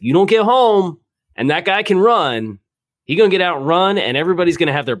 And if you don't get home and that guy can run, he's going to get out and run, and everybody's going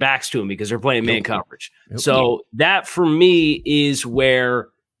to have their backs to him because they're playing man coverage. So that, for me, is where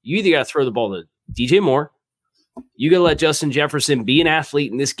you either got to throw the ball to DJ Moore, you got to let Justin Jefferson be an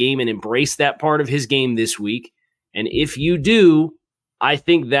athlete in this game and embrace that part of his game this week. And if you do, I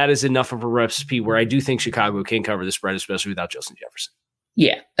think that is enough of a recipe where I do think Chicago can cover the spread, especially without Justin Jefferson.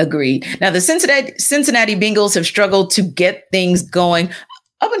 Yeah, agreed. Now, the Cincinnati Bengals have struggled to get things going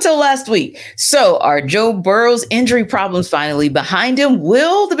up until last week. So are Joe Burrow's injury problems finally behind him?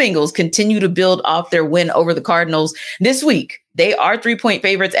 Will the Bengals continue to build off their win over the Cardinals this week? They are 3-point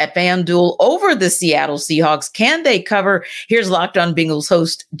favorites at FanDuel over the Seattle Seahawks. Can they cover? Here's Locked On Bengals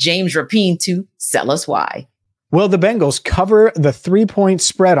host James Rapien to sell us why. Will the Bengals cover the 3-point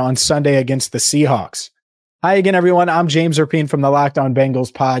spread on Sunday against the Seahawks? Hi again, everyone. I'm James Rapien from the Locked On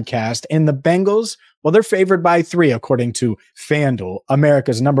Bengals podcast. And the Bengals, well, they're favored by 3, according to FanDuel,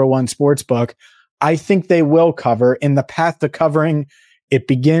 America's #1 sports book. I think they will cover. In the path to covering, it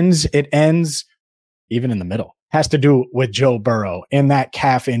begins, it ends, even in the middle. Has to do with Joe Burrow and that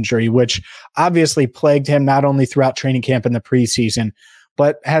calf injury, which obviously plagued him not only throughout training camp in the preseason,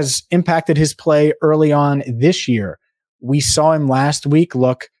 but has impacted his play early on this year. We saw him last week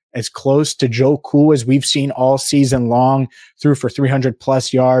look as close to Joe Cool as we've seen all season long, threw for 300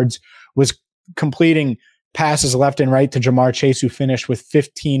 plus yards, was completing passes left and right to Jamar Chase, who finished with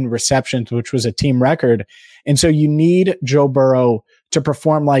 15 receptions, which was a team record. And so you need Joe Burrow to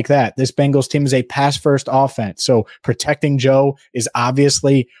perform like that. This Bengals team is a pass-first offense. So protecting Joe is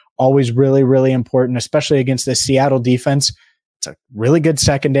obviously always really, really important, especially against the Seattle defense. It's a really good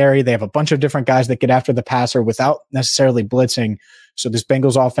secondary. They have a bunch of different guys that get after the passer without necessarily blitzing. So this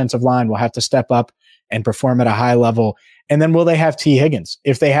Bengals offensive line will have to step up and perform at a high level. And then will they have T. Higgins?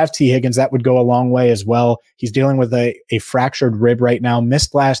 If they have T. Higgins, that would go a long way as well. He's dealing with a fractured rib right now,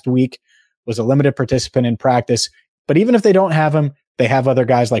 missed last week, was a limited participant in practice. But even if they don't have him, they have other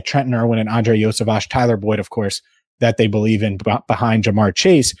guys like Trenton Irwin and Andre Yosavash, Tyler Boyd, of course, that they believe in behind Jamar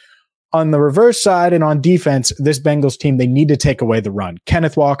Chase. On the reverse side and on defense, this Bengals team, they need to take away the run.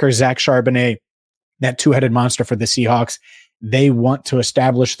 Kenneth Walker, Zach Charbonnet, that two-headed monster for the Seahawks, they want to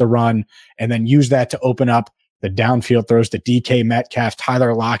establish the run and then use that to open up the downfield throws to DK Metcalf,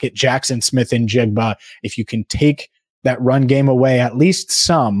 Tyler Lockett, Jackson Smith, and Jigba. If you can take that run game away, at least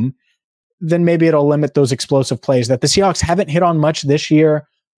some, then maybe it'll limit those explosive plays that the Seahawks haven't hit on much this year,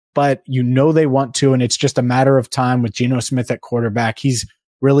 but you know they want to, and it's just a matter of time with Geno Smith at quarterback. He's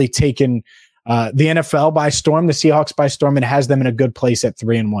really taken the NFL by storm, the Seahawks by storm, and has them in a good place at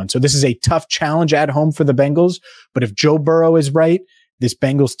 3-1. So this is a tough challenge at home for the Bengals, but if Joe Burrow is right, this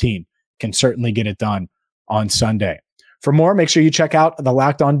Bengals team can certainly get it done on Sunday. For more, make sure you check out the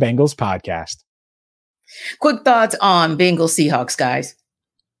Locked On Bengals podcast. Quick thoughts on Bengals Seahawks, guys.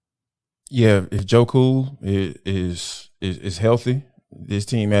 Yeah, if Joe Cool is healthy, this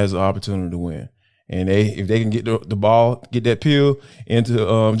team has an opportunity to win. And if they can get the ball, get that pill into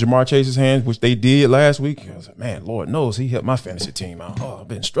Jamar Chase's hands, which they did last week, I was like, man, Lord knows he helped my fantasy team out. Oh, I've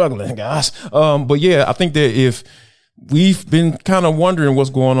been struggling, guys. But yeah, I think that if we've been kind of wondering what's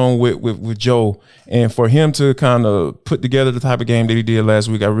going on with Joe, and for him to kind of put together the type of game that he did last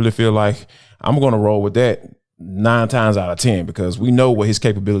week, I really feel like I'm going to roll with that 9 times out of 10 because we know what his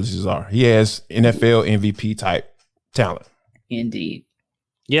capabilities are. He has NFL MVP type talent. Indeed.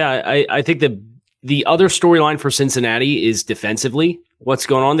 Yeah, I think the other storyline for Cincinnati is defensively. What's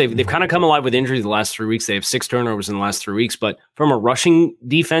going on? They've kind of come alive with injuries the last 3 weeks. They have 6 turnovers in the last 3 weeks. But from a rushing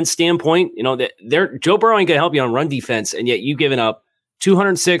defense standpoint, you know, Joe Burrow ain't going to help you on run defense, and yet you've given up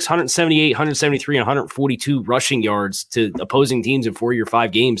 206, 178, 173, and 142 rushing yards to opposing teams in 4 of your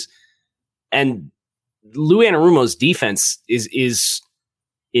 5 games. And Lou Anarumo's defense is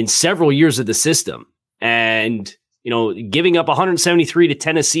in several years of the system. And, you know, giving up 173 to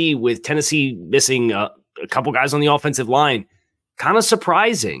Tennessee with Tennessee missing a couple guys on the offensive line, kind of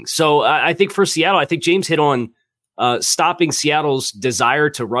surprising. So I think for Seattle, I think James hit on stopping Seattle's desire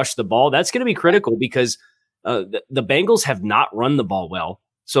to rush the ball. That's going to be critical because the Bengals have not run the ball well.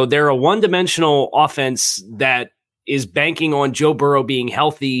 So they're a one-dimensional offense that is banking on Joe Burrow being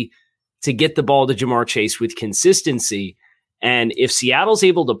healthy to get the ball to Jamar Chase with consistency. And if Seattle's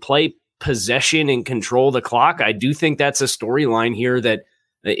able to play possession and control the clock, I do think that's a storyline here that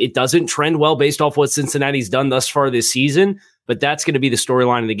it doesn't trend well based off what Cincinnati's done thus far this season, but that's going to be the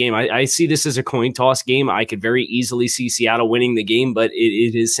storyline of the game. I see this as a coin toss game. I could very easily see Seattle winning the game, but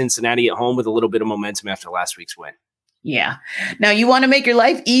it is Cincinnati at home with a little bit of momentum after last week's win. Yeah. Now, you want to make your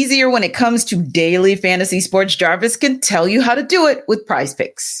life easier when it comes to daily fantasy sports. Jarvis can tell you how to do it with Prize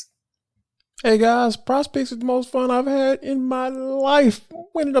Picks. Hey guys, Prize Picks is the most fun I've had in my life.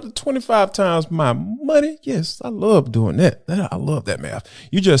 Winning up to 25 times my money. Yes, I love doing that. I love that math.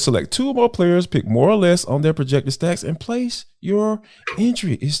 You just select 2 or more players, pick more or less on their projected stacks, and place your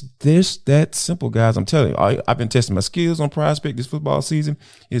entry. It's that simple, guys. I'm telling you, I've been testing my skills on Prize Pick this football season.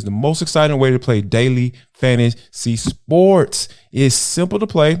 It's the most exciting way to play daily fantasy sports. It's simple to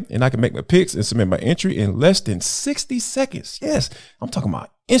play, and I can make my picks and submit my entry in less than 60 seconds. Yes, I'm talking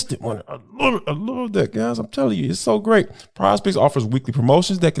about instant money. I love that, guys. I'm telling you, it's so great. Prize Picks offers weekly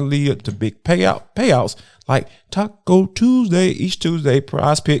promotions that can lead to big payouts like Taco Tuesday. Each Tuesday,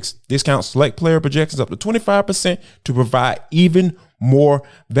 Prize Picks discounts select player projections up to 25% to provide even more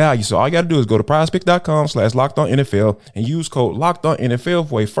value. So all you got to do is go to prizepicks.com/LockedOnNFL and use code LockedOnNFL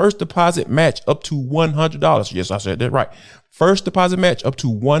for a first deposit match up to $100. Yes, I said that right. First deposit match up to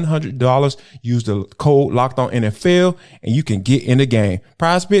 $100. Use the code LockedOnNFL and you can get in the game.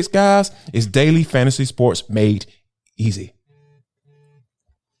 Prize Picks, guys, is daily fantasy sports made easy.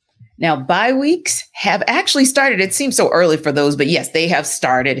 Now, bye weeks have actually started. It seems so early for those, but yes, they have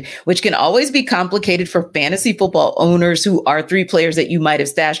started, which can always be complicated for fantasy football owners who are 3 players that you might have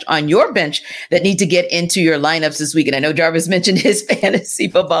stashed on your bench that need to get into your lineups this week. And I know Jarvis mentioned his fantasy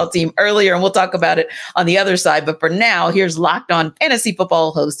football team earlier, and we'll talk about it on the other side. But for now, here's Locked On Fantasy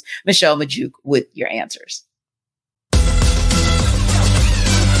Football host Michelle Majuk with your answers.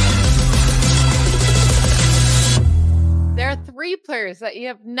 There are three players that you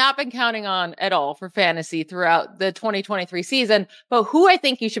have not been counting on at all for fantasy throughout the 2023 season, but who I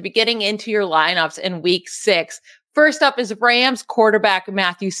think you should be getting into your lineups in week 6. First up is Rams quarterback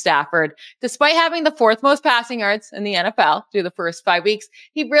Matthew Stafford. Despite having the 4th most passing yards in the NFL through the first 5 weeks,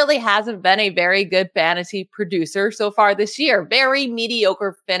 he really hasn't been a very good fantasy producer so far this year. Very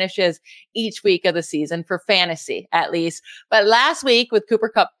mediocre finishes each week of the season for fantasy, at least. But last week, with Cooper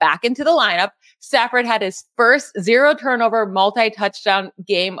Kupp back into the lineup, Stafford had his first 0-turnover multi-touchdown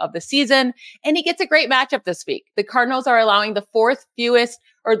game of the season, and he gets a great matchup this week. The Cardinals are allowing the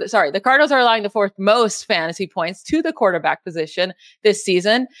Cardinals are allowing the 4th most fantasy points to the quarterback position this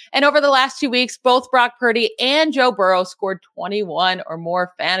season. And over the last 2 weeks, both Brock Purdy and Joe Burrow scored 21 or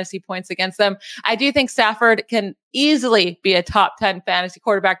more fantasy points against them. I do think Stafford can easily be a top 10 fantasy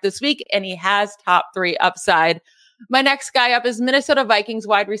quarterback this week, and he has top 3 upside. My next guy up is Minnesota Vikings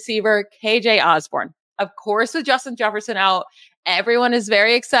wide receiver KJ Osborne. Of course, with Justin Jefferson out, everyone is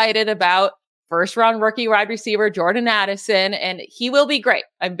very excited about first-round rookie wide receiver Jordan Addison, and he will be great.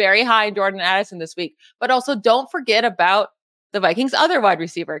 I'm very high in Jordan Addison this week. But also don't forget about the Vikings' other wide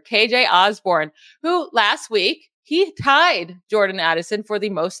receiver, KJ Osborne, who last week, he tied Jordan Addison for the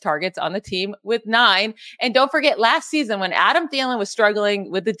most targets on the team with 9. And don't forget, last season when Adam Thielen was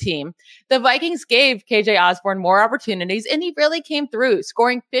struggling with the team, the Vikings gave KJ Osborne more opportunities, and he really came through,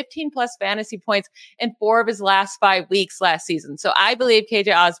 scoring 15-plus fantasy points in 4 of his last 5 weeks last season. So I believe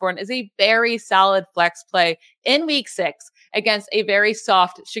KJ Osborne is a very solid flex play in week 6 against a very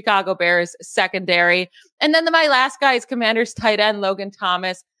soft Chicago Bears secondary. And then my last guy is Commanders tight end Logan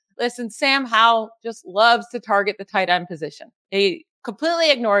Thomas. Listen, Sam Howell just loves to target the tight end position. He completely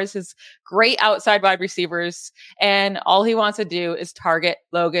ignores his great outside wide receivers, and all he wants to do is target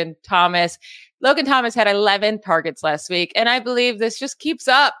Logan Thomas. Logan Thomas had 11 targets last week, and I believe this just keeps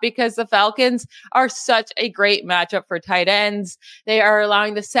up because the Falcons are such a great matchup for tight ends. They are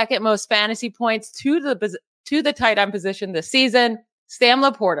allowing the 2nd most fantasy points to the tight end position this season. Sam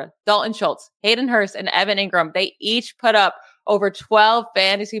Laporta, Dalton Schultz, Hayden Hurst, and Evan Ingram, they each put up over 12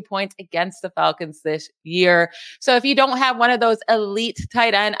 fantasy points against the Falcons this year. So if you don't have one of those elite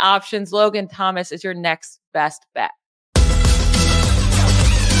tight end options, Logan Thomas is your next best bet.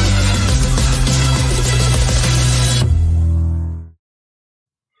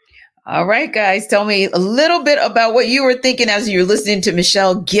 All right, guys, tell me a little bit about what you were thinking as you were listening to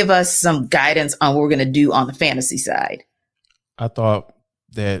Michelle give us some guidance on what we're going to do on the fantasy side. I thought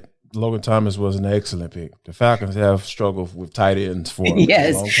that Logan Thomas was an excellent pick. The Falcons have struggled with tight ends for a long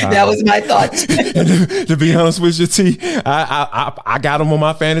time. That was my thought. To be honest with you, T, I got him on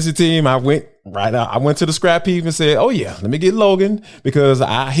my fantasy team. I went to the scrap heap and said, "Oh yeah, let me get Logan," because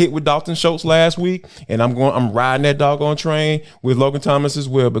I hit with Dalton Schultz last week, and I'm riding that doggone train with Logan Thomas as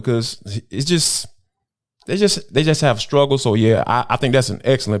well because it's just. They just have struggles. So yeah, I think that's an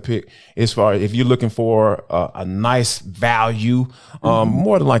excellent pick as far as if you're looking for a nice value.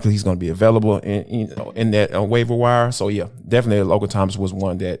 More than likely he's going to be available in that waiver wire. So yeah, definitely Logan Thomas was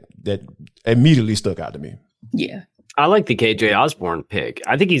one that immediately stuck out to me. Yeah. I like the KJ Osborne pick.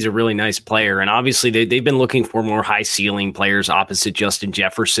 I think he's a really nice player. And obviously they've been looking for more high ceiling players opposite Justin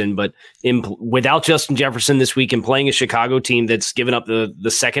Jefferson. But without Justin Jefferson this week and playing a Chicago team that's given up the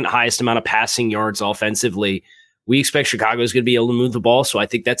 2nd highest amount of passing yards offensively, we expect Chicago is going to be able to move the ball. So I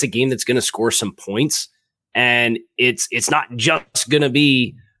think that's a game that's going to score some points. And it's not just going to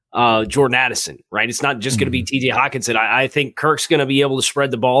be Jordan Addison, right? It's not just going to be TJ Hawkinson. I think Kirk's going to be able to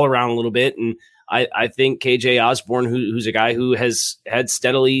spread the ball around a little bit. And I think KJ Osborne, who's a guy who has had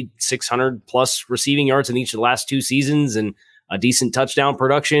steadily 600 plus receiving yards in each of the last 2 seasons and a decent touchdown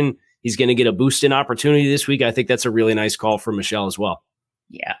production, he's going to get a boost in opportunity this week. I think that's a really nice call for Michelle as well.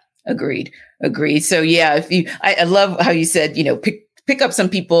 Yeah, agreed. So yeah, I love how you said, pick up some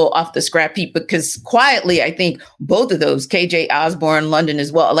people off the scrap heap because quietly, I think both of those, KJ Osborne, London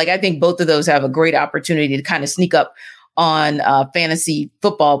as well, I think both of those have a great opportunity to kind of sneak up on fantasy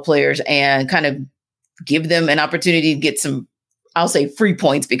football players and kind of give them an opportunity to get some, I'll say free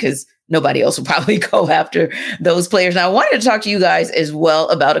points because nobody else will probably go after those players. Now, I wanted to talk to you guys as well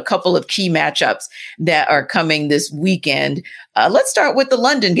about a couple of key matchups that are coming this weekend. Let's start with the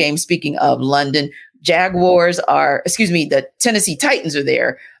London game. Speaking of London, the Tennessee Titans are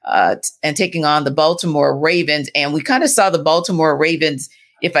there and taking on the Baltimore Ravens. And we kind of saw the Baltimore Ravens,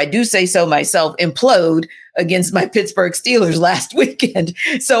 if I do say so myself, implode against my Pittsburgh Steelers last weekend.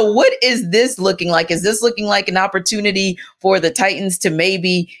 So what is this looking like? Is this looking like an opportunity for the Titans to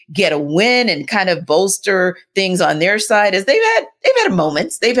maybe get a win and kind of bolster things on their side as they've had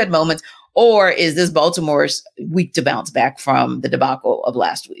moments, or is this Baltimore's week to bounce back from the debacle of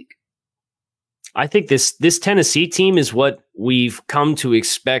last week? I think this Tennessee team is what we've come to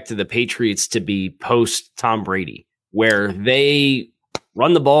expect the Patriots to be post Tom Brady, where they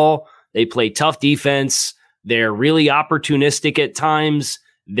run the ball, they play tough defense, they're really opportunistic at times.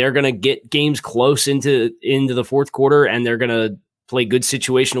 They're going to get games close into the fourth quarter, and they're going to play good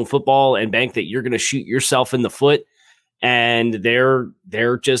situational football and bank that you're going to shoot yourself in the foot. And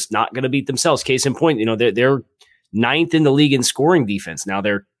they're just not going to beat themselves. Case in point, they're 9th in the league in scoring defense. Now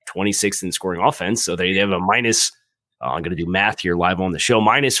they're 26th in scoring offense. So they have a minus, I'm going to do math here live on the show,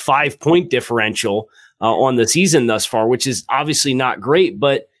 minus 5-point differential on the season thus far, which is obviously not great,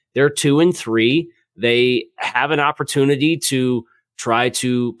 but they're 2-3. They have an opportunity to try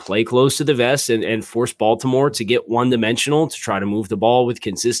to play close to the vest and force Baltimore to get one-dimensional, to try to move the ball with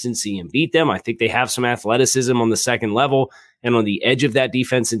consistency and beat them. I think they have some athleticism on the second level and on the edge of that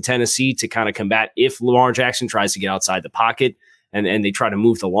defense in Tennessee to kind of combat if Lamar Jackson tries to get outside the pocket and they try to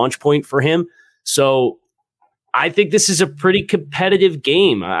move the launch point for him. So I think this is a pretty competitive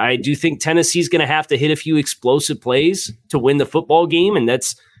game. I do think Tennessee's going to have to hit a few explosive plays to win the football game, and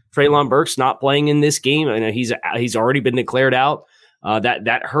that's Treylon Burks not playing in this game. I know he's already been declared out.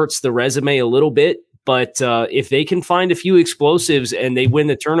 That hurts the resume a little bit, but if they can find a few explosives and they win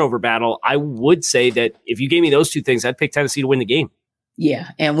the turnover battle, I would say that if you gave me those two things, I'd pick Tennessee to win the game.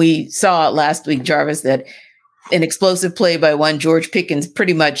 Yeah, and we saw last week, Jarvis, that an explosive play by one George Pickens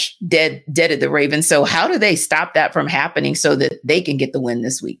pretty much deaded the Ravens. So how do they stop that from happening so that they can get the win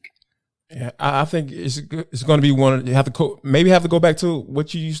this week? Yeah, I think it's going to be one. You have to maybe have to go back to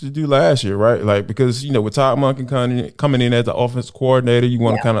what you used to do last year, right? Like, because with Todd Monken coming in as the offensive coordinator, you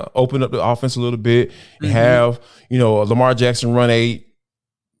want to kind of open up the offense a little bit and have Lamar Jackson run a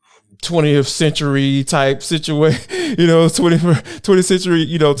 20th century type situation, 20th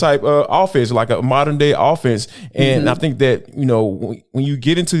century type offense, like a modern day offense. And I think that when you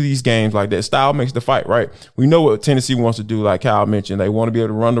get into these games like that, style makes the fight, right? We know what Tennessee wants to do, like Kyle mentioned. They want to be able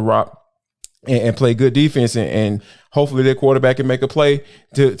to run the rock and play good defense, and hopefully their quarterback can make a play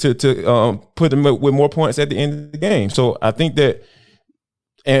to put them with more points at the end of the game. So I think that,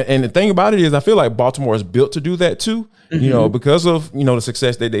 and the thing about it is, I feel like Baltimore is built to do that too. Because of the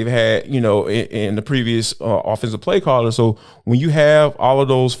success that they've had in the previous offensive play caller. So when you have all of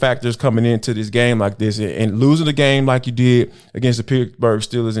those factors coming into this game like this, and losing the game like you did against the Pittsburgh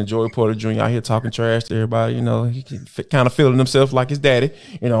Steelers, and Joey Porter Jr. out here talking trash to everybody, he kind of feeling himself like his daddy,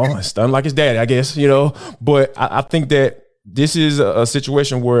 stunned like his daddy, I guess, But I think that this is a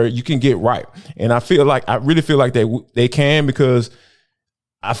situation where you can get right, and I really feel like they can, because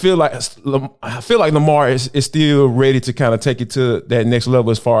I feel like Lamar is still ready to kind of take it to that next level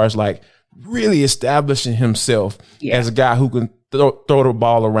as far as like really establishing himself as a guy who can throw the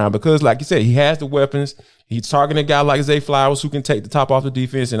ball around, because like you said, he has the weapons. He's targeting a guy like Zay Flowers who can take the top off the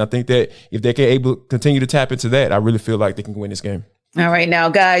defense. And I think that if they can continue to tap into that, I really feel like they can win this game. All right, now,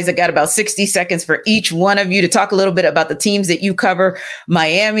 guys, I got about 60 seconds for each one of you to talk a little bit about the teams that you cover.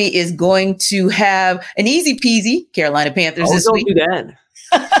 Miami is going to have an easy peasy Carolina Panthers this week. Don't do that.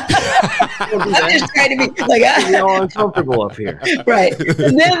 I'm just trying to be like uncomfortable up here, right?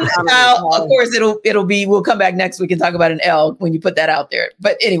 And then, of course, we'll come back next week and talk about an L when you put that out there.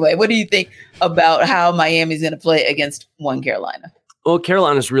 But anyway, what do you think about how Miami's going to play against one Carolina? Well,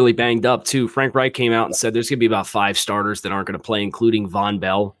 Carolina's really banged up too. Frank Reich came out and said there's going to be about 5 starters that aren't going to play, including Von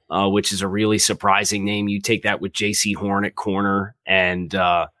Bell, which is a really surprising name. You take that with J.C. Horn at corner, and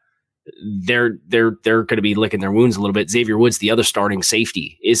they're going to be licking their wounds a little bit. Xavier Woods, the other starting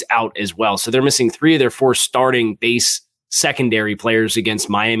safety, is out as well. So they're missing 3 of their 4 starting base secondary players against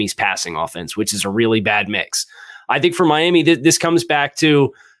Miami's passing offense, which is a really bad mix. I think for Miami, this comes back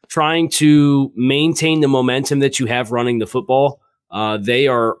to trying to maintain the momentum that you have running the football. They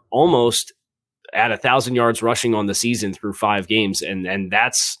are almost at 1,000 yards rushing on the season through 5 games. And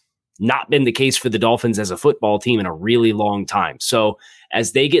that's not been the case for the Dolphins as a football team in a really long time. So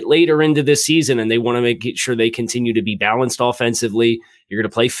as they get later into this season and they want to make sure they continue to be balanced offensively, you're going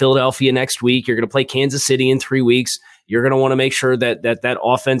to play Philadelphia next week. You're going to play Kansas City in 3 weeks. You're going to want to make sure that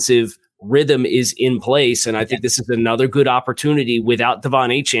offensive rhythm is in place. And I think this is another good opportunity without Devon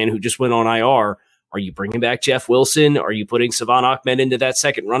Achane, who just went on IR. Are you bringing back Jeff Wilson? Are you putting Savon Ahmed into that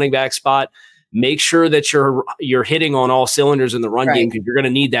second running back spot? Make sure that you're hitting on all cylinders in the run game, because you're going to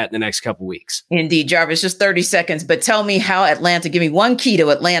need that in the next couple weeks. Indeed, Jarvis, just 30 seconds, but tell me how give me one key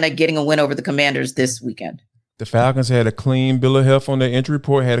to Atlanta getting a win over the Commanders this weekend. The Falcons had a clean bill of health on their injury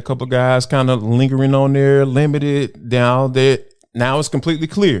report, had a couple of guys kind of lingering on there, limited down there. Now it's completely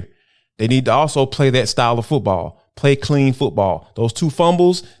clear. They need to also play that style of football, play clean football. Those 2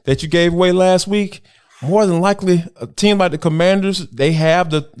 fumbles that you gave away last week, more than likely, a team like the Commanders, they have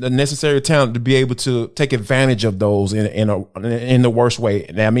the necessary talent to be able to take advantage of those in the worst way.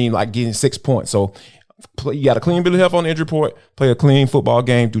 And I mean, like getting 6 points. So you got a clean bill of health on the injury report, play a clean football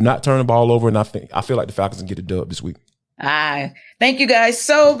game, do not turn the ball over. And I feel like the Falcons can get a dub this week. Thank you guys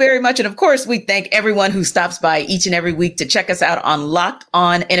so very much. And of course, we thank everyone who stops by each and every week to check us out on Locked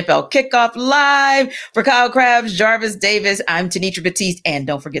On NFL Kickoff Live. For Kyle Krabs, Jarvis Davis, I'm Tenitra Batiste. And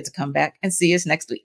don't forget to come back and see us next week.